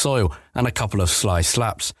fistful of soil and a couple of sly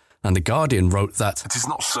slaps, and The Guardian wrote that it is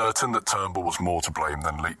not certain that Turnbull was more to blame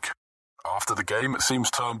than Leake. After the game, it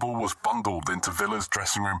seems Turnbull was bundled into Villa's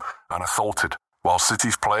dressing room and assaulted, while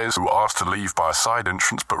City's players, who were asked to leave by a side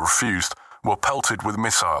entrance but refused, were pelted with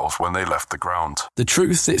missiles when they left the ground. The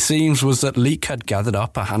truth, it seems, was that Leake had gathered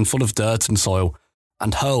up a handful of dirt and soil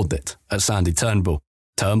and hurled it at Sandy Turnbull.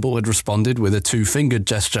 Turnbull had responded with a two-fingered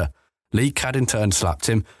gesture. Leake had in turn slapped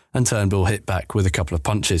him, and Turnbull hit back with a couple of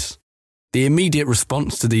punches. The immediate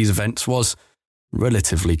response to these events was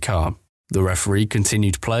relatively calm. The referee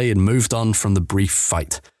continued play and moved on from the brief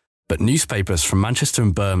fight. But newspapers from Manchester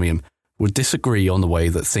and Birmingham would disagree on the way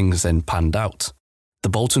that things then panned out. The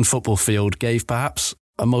Bolton football field gave perhaps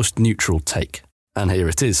a most neutral take, and here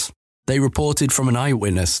it is. They reported from an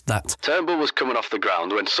eyewitness that Turnbull was coming off the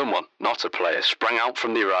ground when someone, not a player, sprang out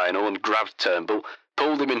from the urinal and grabbed Turnbull,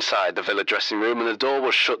 pulled him inside the Villa dressing room, and the door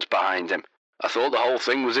was shut behind him. I thought the whole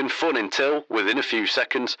thing was in fun until, within a few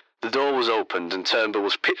seconds, the door was opened and Turnbull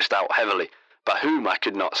was pitched out heavily, by whom I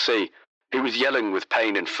could not see. He was yelling with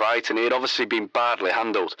pain and fright, and he had obviously been badly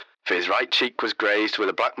handled, for his right cheek was grazed with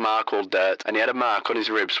a black mark or dirt, and he had a mark on his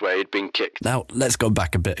ribs where he'd been kicked. Now, let's go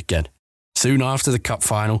back a bit again. Soon after the cup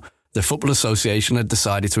final, the Football Association had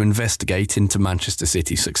decided to investigate into Manchester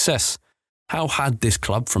City's success. How had this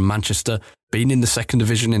club from Manchester been in the second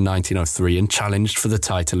division in 1903 and challenged for the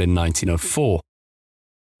title in 1904?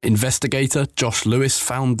 Investigator Josh Lewis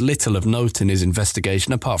found little of note in his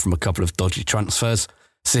investigation apart from a couple of dodgy transfers.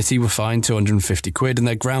 City were fined £250 and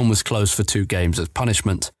their ground was closed for 2 games as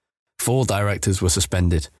punishment. 4 directors were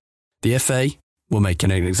suspended. The FA were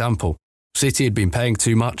making an example. City had been paying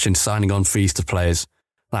too much and signing on fees to players.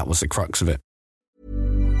 That was the crux of it.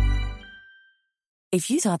 If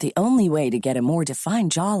you thought the only way to get a more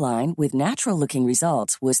defined jawline with natural-looking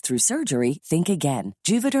results was through surgery, think again.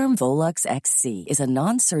 Juvederm Volux XC is a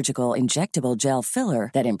non-surgical injectable gel filler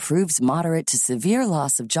that improves moderate to severe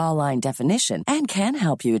loss of jawline definition and can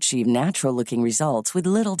help you achieve natural-looking results with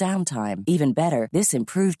little downtime. Even better, this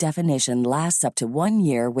improved definition lasts up to 1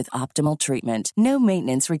 year with optimal treatment. No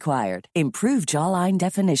maintenance required. Improve jawline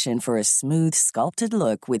definition for a smooth, sculpted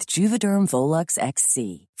look with Juvederm Volux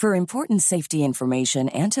XC. For important safety information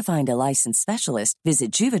and to find a licensed specialist,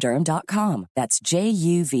 visit Juvederm.com. That's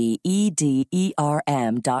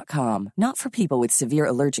JUVEDERM.com. Not for people with severe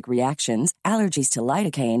allergic reactions, allergies to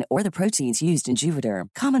lidocaine, or the proteins used in Juvederm.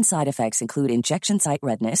 Common side effects include injection site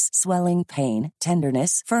redness, swelling, pain,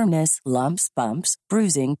 tenderness, firmness, lumps, bumps,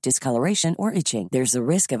 bruising, discoloration, or itching. There's a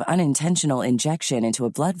risk of unintentional injection into a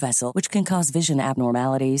blood vessel, which can cause vision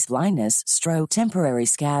abnormalities, blindness, stroke, temporary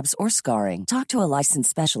scabs, or scarring. Talk to a licensed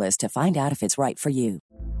specialist to find out if it's right for you.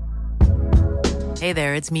 Hey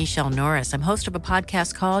there, it's Michelle Norris. I'm host of a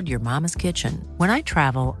podcast called Your Mama's Kitchen. When I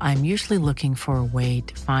travel, I'm usually looking for a way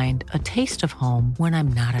to find a taste of home when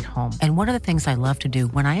I'm not at home. And one of the things I love to do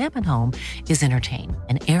when I am at home is entertain.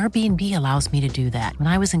 And Airbnb allows me to do that. When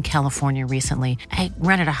I was in California recently, I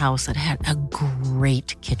rented a house that had a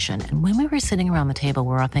great kitchen. And when we were sitting around the table,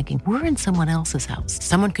 we're all thinking, we're in someone else's house.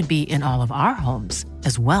 Someone could be in all of our homes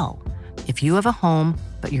as well. If you have a home,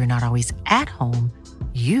 but you're not always at home,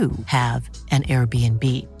 you have an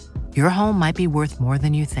Airbnb. Your home might be worth more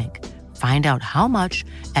than you think. Find out how much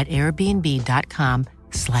at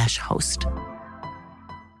airbnb.com/host.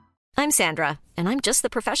 I'm Sandra, and I'm just the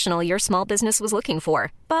professional your small business was looking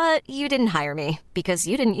for. But you didn't hire me because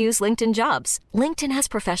you didn't use LinkedIn Jobs. LinkedIn has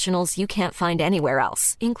professionals you can't find anywhere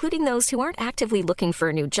else, including those who aren't actively looking for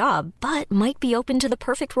a new job, but might be open to the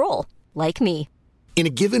perfect role, like me. In a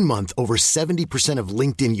given month, over 70% of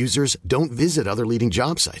LinkedIn users don't visit other leading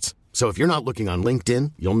job sites. So if you're not looking on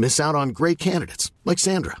LinkedIn, you'll miss out on great candidates like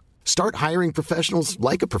Sandra. Start hiring professionals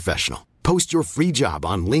like a professional. Post your free job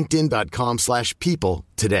on linkedin.com/people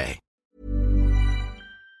today.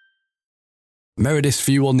 Meredith's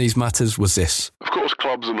view on these matters was this. Of course,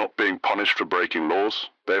 clubs are not being punished for breaking laws.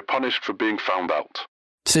 They are punished for being found out.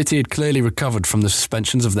 City had clearly recovered from the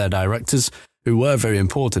suspensions of their directors, who were very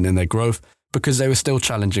important in their growth, because they were still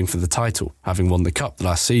challenging for the title, having won the cup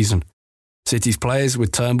last season. City's players,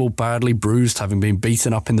 with Turnbull badly bruised, having been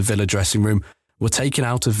beaten up in the Villa dressing room, were taken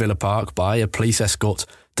out of Villa Park by a police escort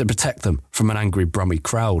to protect them from an angry Brummie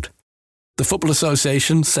crowd. The Football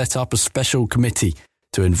Association set up a special committee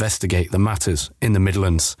to investigate the matters in the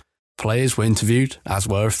Midlands. Players were interviewed, as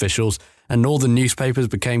were officials, and northern newspapers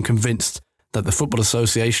became convinced that the Football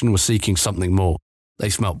Association was seeking something more. They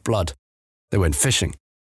smelt blood. They went fishing.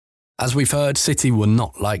 As we've heard, City were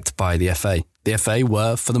not liked by the FA. The FA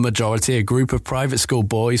were, for the majority, a group of private school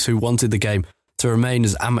boys who wanted the game to remain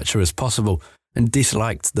as amateur as possible and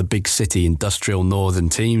disliked the big city industrial northern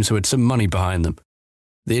teams who had some money behind them.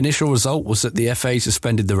 The initial result was that the FA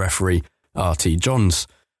suspended the referee, R.T. Johns.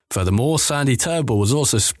 Furthermore, Sandy Turnbull was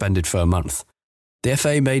also suspended for a month. The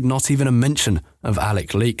FA made not even a mention of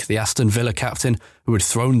Alec Leake, the Aston Villa captain, who had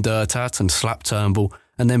thrown dirt at and slapped Turnbull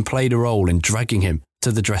and then played a role in dragging him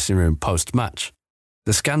to the dressing room post-match.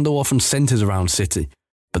 The scandal often centres around City,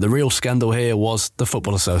 but the real scandal here was the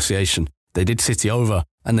Football Association. They did City over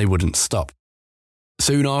and they wouldn't stop.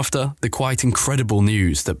 Soon after, the quite incredible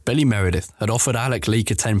news that Billy Meredith had offered Alec Leake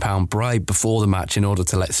a £10 bribe before the match in order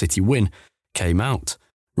to let City win came out.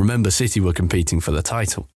 Remember, City were competing for the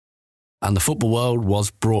title. And the football world was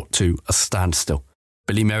brought to a standstill.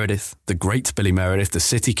 Billy Meredith, the great Billy Meredith, the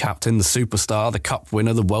City captain, the superstar, the cup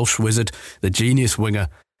winner, the Welsh wizard, the genius winger,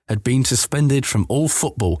 had been suspended from all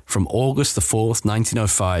football from August the 4th,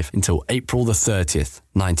 1905 until April the 30th,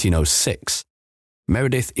 1906.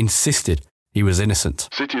 Meredith insisted he was innocent.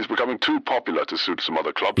 City is becoming too popular to suit some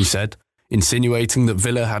other clubs, he said, insinuating that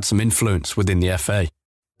Villa had some influence within the FA.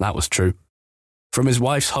 That was true. From his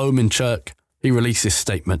wife's home in Chirk, he released this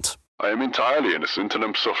statement. I am entirely innocent and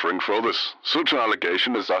am suffering for others. Such an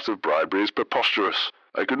allegation as that of bribery is preposterous.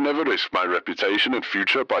 I could never risk my reputation and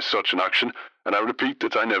future by such an action, and I repeat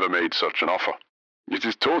that I never made such an offer. It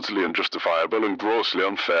is totally unjustifiable and grossly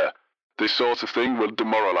unfair. This sort of thing will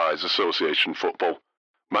demoralise association football.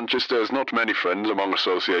 Manchester has not many friends among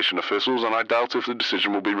association officials, and I doubt if the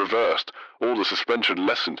decision will be reversed, or the suspension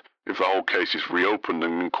lessened, if the whole case is reopened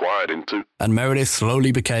and inquired into. And Meredith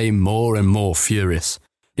slowly became more and more furious.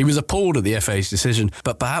 He was appalled at the FA's decision,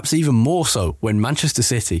 but perhaps even more so when Manchester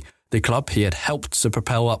City, the club he had helped to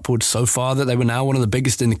propel upwards so far that they were now one of the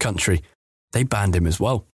biggest in the country, they banned him as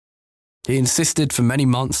well. He insisted for many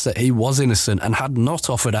months that he was innocent and had not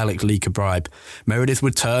offered Alec Leake a bribe. Meredith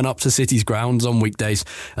would turn up to City's grounds on weekdays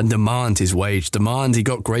and demand his wage, demand he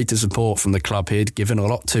got greater support from the club he had given a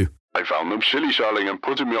lot to. I found them shilly-shallying and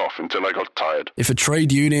putting me off until I got tired. If a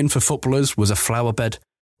trade union for footballers was a flower bed,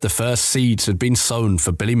 the first seeds had been sown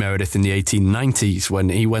for Billy Meredith in the 1890s when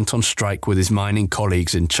he went on strike with his mining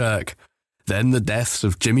colleagues in Chirk. Then the deaths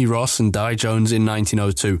of Jimmy Ross and Di Jones in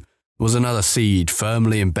 1902 was another seed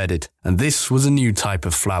firmly embedded, and this was a new type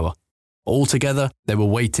of flower. Altogether, they were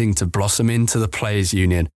waiting to blossom into the Players'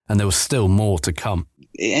 Union, and there was still more to come.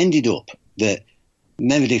 It ended up that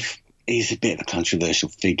Meredith is a bit of a controversial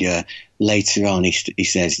figure. Later on, he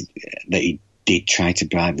says that he did try to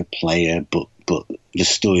bribe a player, but the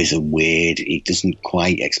stories are weird. He doesn't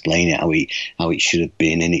quite explain it how it should have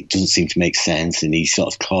been, and it doesn't seem to make sense. And he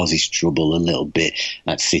sort of causes trouble a little bit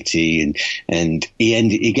at City, and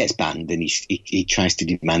he gets banned, and he tries to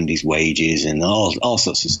demand his wages and all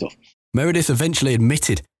sorts of stuff. Meredith eventually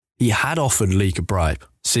admitted he had offered Leake a bribe.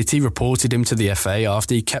 City reported him to the FA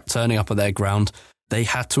after he kept turning up at their ground. They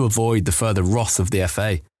had to avoid the further wrath of the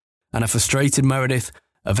FA, and a frustrated Meredith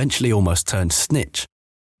eventually almost turned snitch.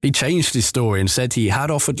 He changed his story and said he had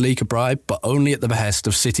offered Leake a bribe, but only at the behest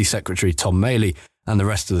of City Secretary Tom Maley and the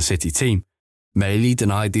rest of the City team. Maley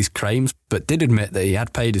denied these claims, but did admit that he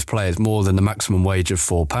had paid his players more than the maximum wage of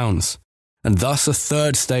 £4. And thus a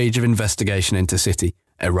third stage of investigation into City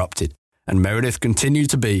erupted, and Meredith continued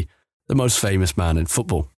to be the most famous man in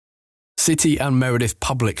football. City and Meredith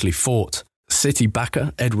publicly fought. City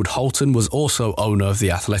backer Edward Holton was also owner of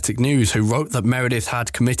the Athletic News, who wrote that Meredith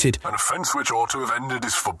had committed an offence which ought to have ended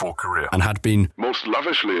his football career and had been most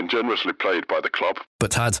lavishly and generously played by the club,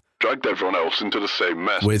 but had dragged everyone else into the same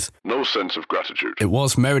mess with no sense of gratitude. It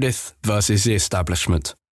was Meredith versus the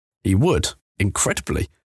establishment. He would, incredibly,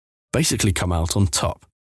 basically come out on top.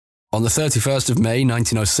 On the 31st of May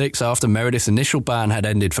 1906, after Meredith's initial ban had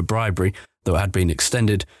ended for bribery, though it had been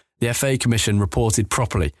extended, the FA Commission reported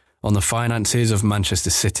properly on the finances of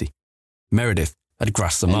Manchester City. Meredith had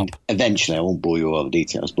grassed them up. Eventually, I won't bore you with all the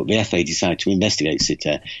details, but the FA decided to investigate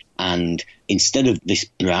City, and instead of this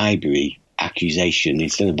bribery accusation,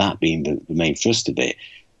 instead of that being the main thrust of it,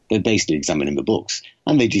 they're basically examining the books,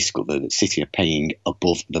 and they discover that City are paying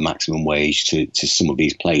above the maximum wage to some of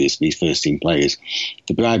these players, these first-team players.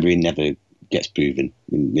 The bribery never gets proven.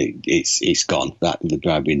 It's gone. That the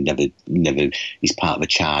bribery never is part of a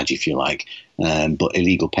charge, if you like. But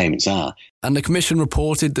illegal payments are. And the Commission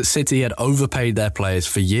reported that City had overpaid their players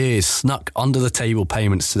for years, snuck under-the-table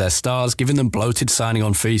payments to their stars, giving them bloated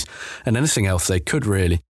signing-on fees and anything else they could,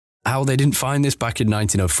 really. How they didn't find this back in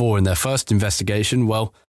 1904 in their first investigation,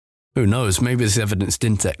 well, who knows, maybe this evidence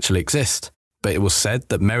didn't actually exist. But it was said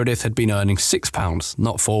that Meredith had been earning £6,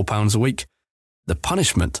 not £4 a week. The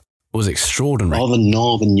punishment was extraordinary. All the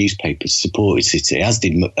northern newspapers supported City, as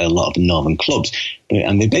did a lot of the northern clubs.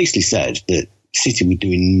 And they basically said that City were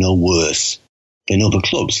doing no worse than other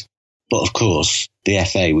clubs. But of course, the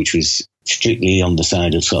FA, which was strictly on the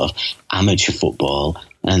side of sort of amateur football,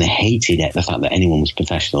 and they hated it, the fact that anyone was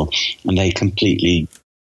professional, and they completely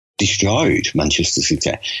destroyed Manchester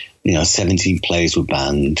City. 17 players were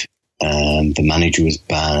banned. The manager was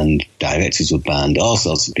banned, directors were banned, all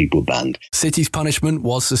sorts of people were banned. City's punishment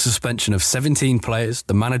was the suspension of 17 players,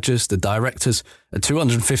 the managers, the directors, a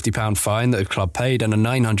 £250 fine that the club paid and a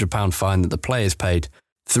 £900 fine that the players paid.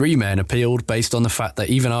 3 men appealed based on the fact that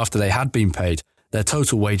even after they had been paid, their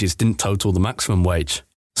total wages didn't total the maximum wage.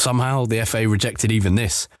 Somehow the FA rejected even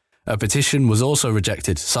this. A petition was also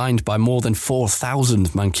rejected, signed by more than 4,000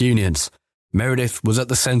 Mancunians. Meredith was at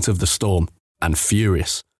the centre of the storm and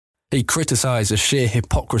furious. He criticised the sheer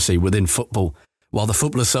hypocrisy within football. While the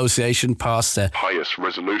Football Association passed their highest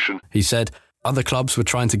resolution, he said, other clubs were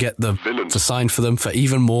trying to get the villains to sign for them for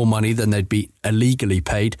even more money than they'd be illegally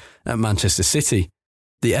paid at Manchester City.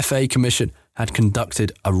 The FA Commission had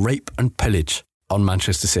conducted a rape and pillage on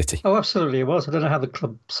Manchester City. Oh, absolutely it was. I don't know how the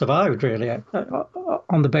club survived, really,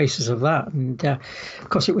 on the basis of that. And of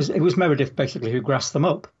course, it was Meredith, basically, who grassed them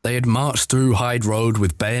up. They had marched through Hyde Road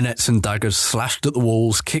with bayonets and daggers, slashed at the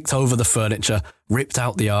walls, kicked over the furniture, ripped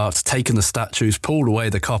out the art, taken the statues, pulled away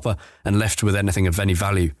the copper, and left with anything of any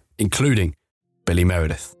value, including Billy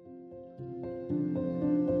Meredith.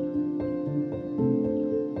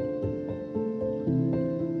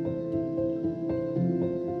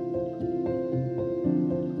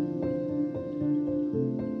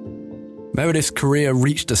 Meredith's career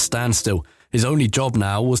reached a standstill. His only job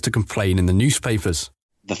now was to complain in the newspapers.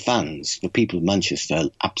 The fans, the people of Manchester,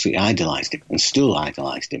 absolutely idolised him and still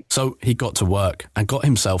idolised him. So he got to work and got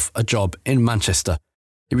himself a job in Manchester.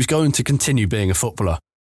 He was going to continue being a footballer,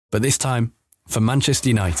 but this time for Manchester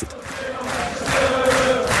United.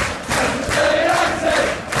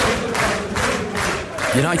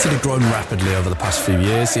 United had grown rapidly over the past few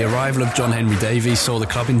years. The arrival of John Henry Davies saw the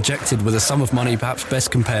club injected with a sum of money perhaps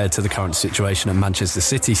best compared to the current situation at Manchester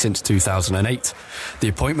City since 2008. The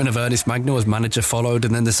appointment of Ernest Magnell as manager followed,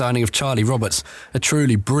 and then the signing of Charlie Roberts, a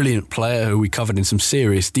truly brilliant player who we covered in some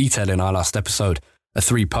serious detail in our last episode, a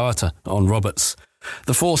three-parter on Roberts.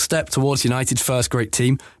 The fourth step towards United's first great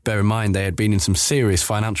team, bear in mind they had been in some serious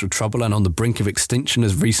financial trouble and on the brink of extinction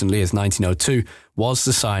as recently as 1902, was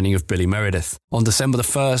the signing of Billy Meredith. On December the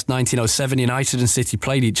 1st, 1907, United and City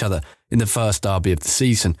played each other in the first derby of the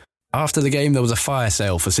season. After the game, there was a fire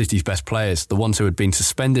sale for City's best players, the ones who had been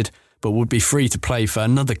suspended, but would be free to play for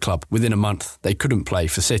another club within a month. They couldn't play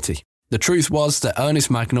for City. The truth was that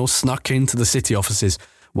Ernest Magnell snuck into the City offices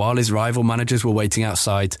while his rival managers were waiting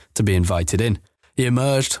outside to be invited in. He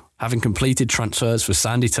emerged, having completed transfers for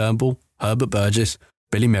Sandy Turnbull, Herbert Burgess,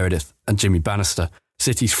 Billy Meredith and Jimmy Bannister,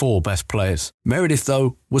 City's four best players. Meredith,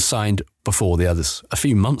 though, was signed before the others, a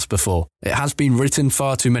few months before. It has been written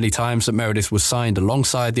far too many times that Meredith was signed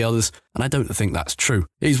alongside the others, and I don't think that's true.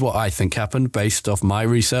 Here's what I think happened based off my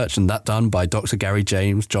research and that done by Dr. Gary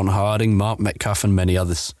James, John Harding, Mark Metcalf and many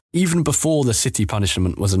others. Even before the City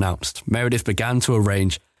punishment was announced, Meredith began to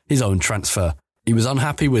arrange his own transfer. He was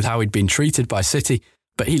unhappy with how he'd been treated by City,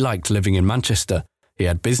 but he liked living in Manchester. He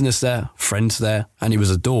had business there, friends there, and he was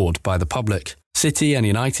adored by the public. City and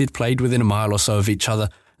United played within a mile or so of each other,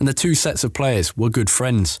 and the two sets of players were good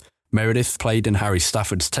friends. Meredith played in Harry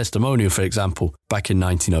Stafford's testimonial, for example, back in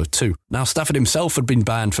 1902. Now, Stafford himself had been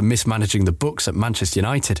banned for mismanaging the books at Manchester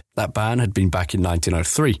United. That ban had been back in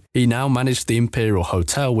 1903. He now managed the Imperial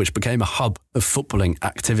Hotel, which became a hub of footballing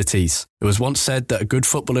activities. It was once said that a good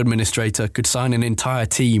football administrator could sign an entire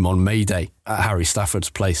team on May Day at Harry Stafford's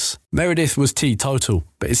place. Meredith was teetotal,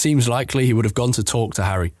 but it seems likely he would have gone to talk to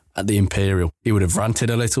Harry at the Imperial. He would have ranted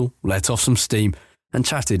a little, let off some steam, and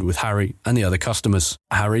chatted with Harry and the other customers.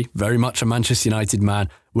 Harry, very much a Manchester United man,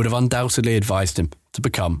 would have undoubtedly advised him to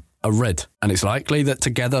become a Red. And it's likely that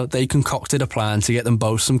together they concocted a plan to get them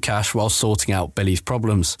both some cash while sorting out Billy's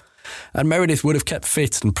problems. And Meredith would have kept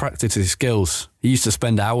fit and practiced his skills. He used to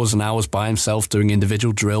spend hours and hours by himself doing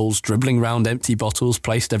individual drills, dribbling round empty bottles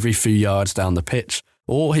placed every few yards down the pitch.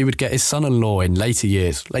 Or he would get his son-in-law in later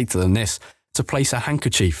years, later than this, to place a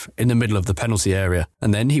handkerchief in the middle of the penalty area,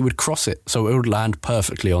 and then he would cross it so it would land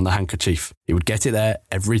perfectly on the handkerchief. He would get it there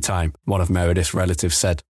every time, one of Meredith's relatives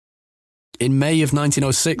said. In May of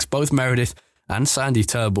 1906, both Meredith and Sandy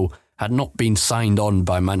Turnbull had not been signed on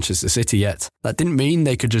by Manchester City yet. That didn't mean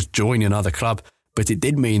they could just join another club, but it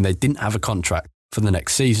did mean they didn't have a contract for the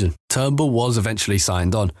next season. Turnbull was eventually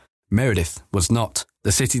signed on. Meredith was not.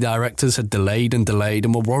 The City directors had delayed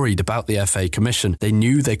and were worried about the FA Commission. They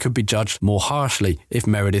knew they could be judged more harshly if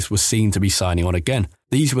Meredith was seen to be signing on again.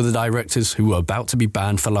 These were the directors who were about to be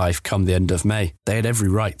banned for life come the end of May. They had every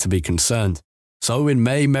right to be concerned. So in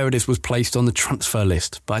May, Meredith was placed on the transfer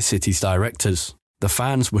list by City's directors. The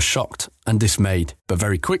fans were shocked and dismayed, but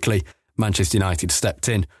very quickly, Manchester United stepped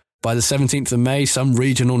in. By the 17th of May, some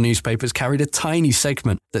regional newspapers carried a tiny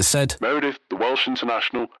segment that said, Meredith, the Welsh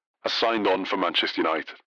international, has signed on for Manchester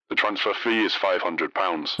United. The transfer fee is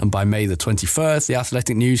 £500. And by May the 21st, the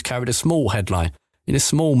Athletic News carried a small headline in a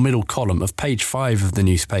small middle column of page 5 of the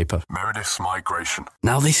newspaper. Meredith's migration.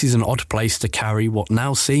 Now this is an odd place to carry what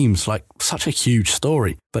now seems like such a huge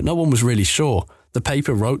story, but no one was really sure. The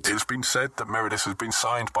paper wrote, It's been said that Meredith has been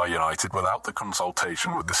signed by United without the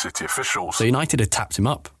consultation with the City officials. So United had tapped him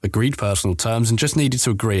up, agreed personal terms and just needed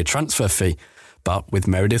to agree a transfer fee. But with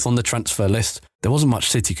Meredith on the transfer list, there wasn't much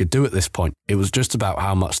City could do at this point. It was just about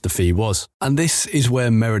how much the fee was. And this is where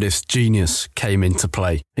Meredith's genius came into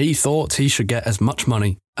play. He thought he should get as much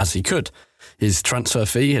money as he could. His transfer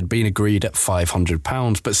fee had been agreed at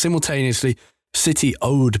 £500, but simultaneously, City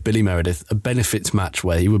owed Billy Meredith a benefits match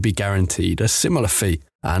where he would be guaranteed a similar fee.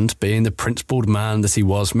 And being the principled man that he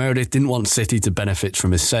was, Meredith didn't want City to benefit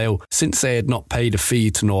from his sale since they had not paid a fee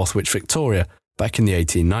to Northwich Victoria back in the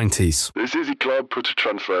 1890s. The City club put a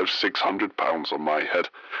transfer of £600 on my head,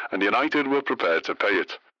 and United were prepared to pay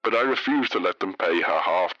it. But I refused to let them pay her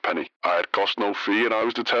halfpenny. I had cost no fee, and I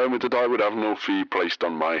was determined that I would have no fee placed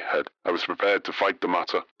on my head. I was prepared to fight the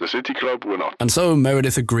matter. The City club were not. And so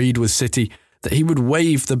Meredith agreed with City that he would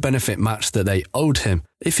waive the benefit match that they owed him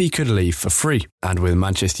if he could leave for free. And with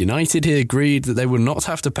Manchester United, he agreed that they would not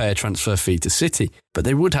have to pay a transfer fee to City, but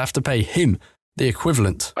they would have to pay him the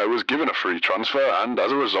equivalent. I was given a free transfer, and as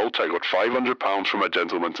a result I got £500 from a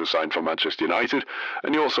gentleman to sign for Manchester United,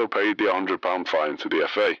 and he also paid the £100 fine to the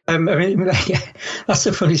FA. That's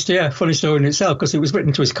a funny story in itself, because it was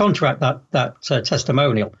written to his contract, that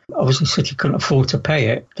testimonial. Obviously City couldn't afford to pay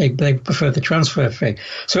it. They preferred the transfer fee.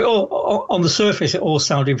 So on the surface it all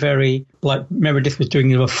sounded very like Meredith was doing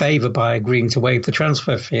him a favour by agreeing to waive the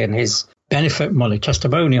transfer fee and his benefit money,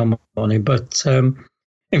 testimonial money. But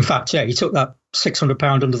in fact, he took that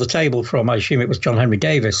 £600 under the table from, I assume it was John Henry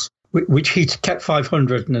Davis, which he kept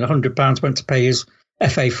 £500 and then £100 went to pay his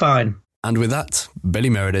FA fine. And with that, Billy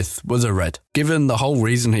Meredith was a red. Given the whole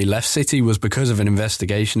reason he left City was because of an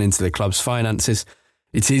investigation into the club's finances,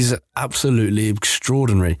 it is absolutely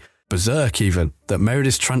extraordinary, berserk even, that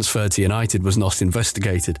Meredith's transfer to United was not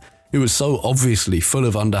investigated. It was so obviously full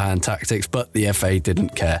of underhand tactics, but the FA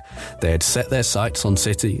didn't care. They had set their sights on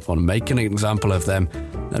City, on making an example of them,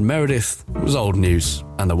 and Meredith was old news,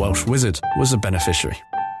 and the Welsh wizard was a beneficiary.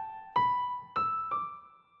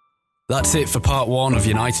 That's it for part one of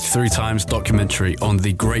United Through Time's documentary on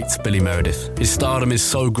the great Billy Meredith. His stardom is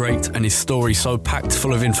so great and his story so packed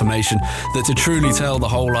full of information that to truly tell the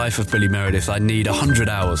whole life of Billy Meredith, I'd need 100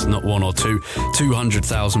 hours, not one or two,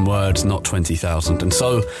 200,000 words, not 20,000. And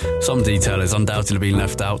so, some detail has undoubtedly been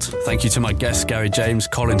left out. Thank you to my guests, Gary James,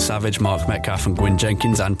 Colin Savage, Mark Metcalf and Gwyn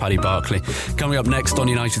Jenkins, and Paddy Barclay. Coming up next on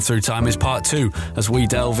United Through Time is part two, as we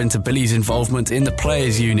delve into Billy's involvement in the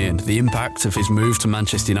Players' Union, the impact of his move to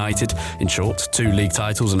Manchester United, in short, 2 league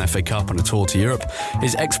titles, an FA Cup and a tour to Europe,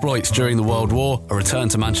 his exploits during the World War, a return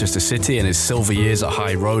to Manchester City and his silver years at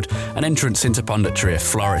High Road, an entrance into punditry, a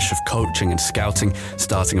flourish of coaching and scouting,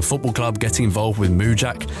 starting a football club, getting involved with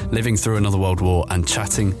Moojak, living through another World War and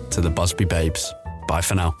chatting to the Busby Babes. Bye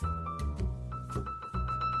for now.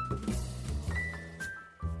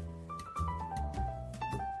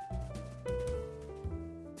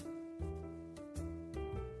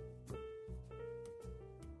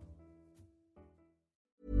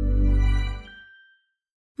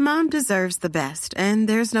 Mom deserves the best, and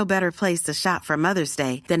there's no better place to shop for Mother's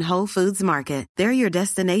Day than Whole Foods Market. They're your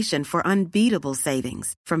destination for unbeatable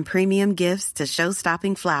savings, from premium gifts to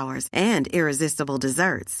show-stopping flowers and irresistible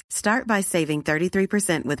desserts. Start by saving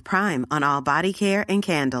 33% with Prime on all body care and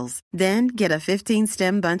candles. Then get a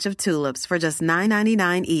 15-stem bunch of tulips for just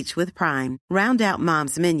 $9.99 each with Prime. Round out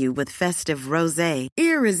Mom's menu with festive rosé,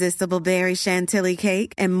 irresistible berry chantilly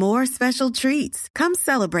cake, and more special treats. Come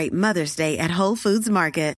celebrate Mother's Day at Whole Foods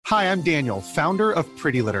Market. Hi, I'm Daniel, founder of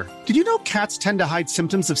Pretty Litter. Did you know cats tend to hide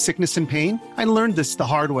symptoms of sickness and pain? I learned this the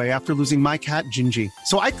hard way after losing my cat, Gingy.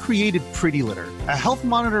 So I created Pretty Litter, a health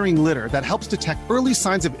monitoring litter that helps detect early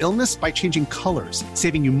signs of illness by changing colors,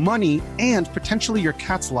 saving you money and potentially your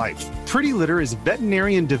cat's life. Pretty Litter is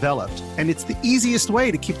veterinarian developed, and it's the easiest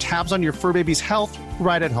way to keep tabs on your fur baby's health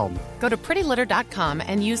right at home. Go to prettylitter.com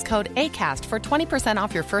and use code ACAST for 20%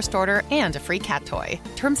 off your first order and a free cat toy.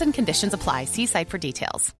 Terms and conditions apply. See site for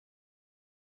details.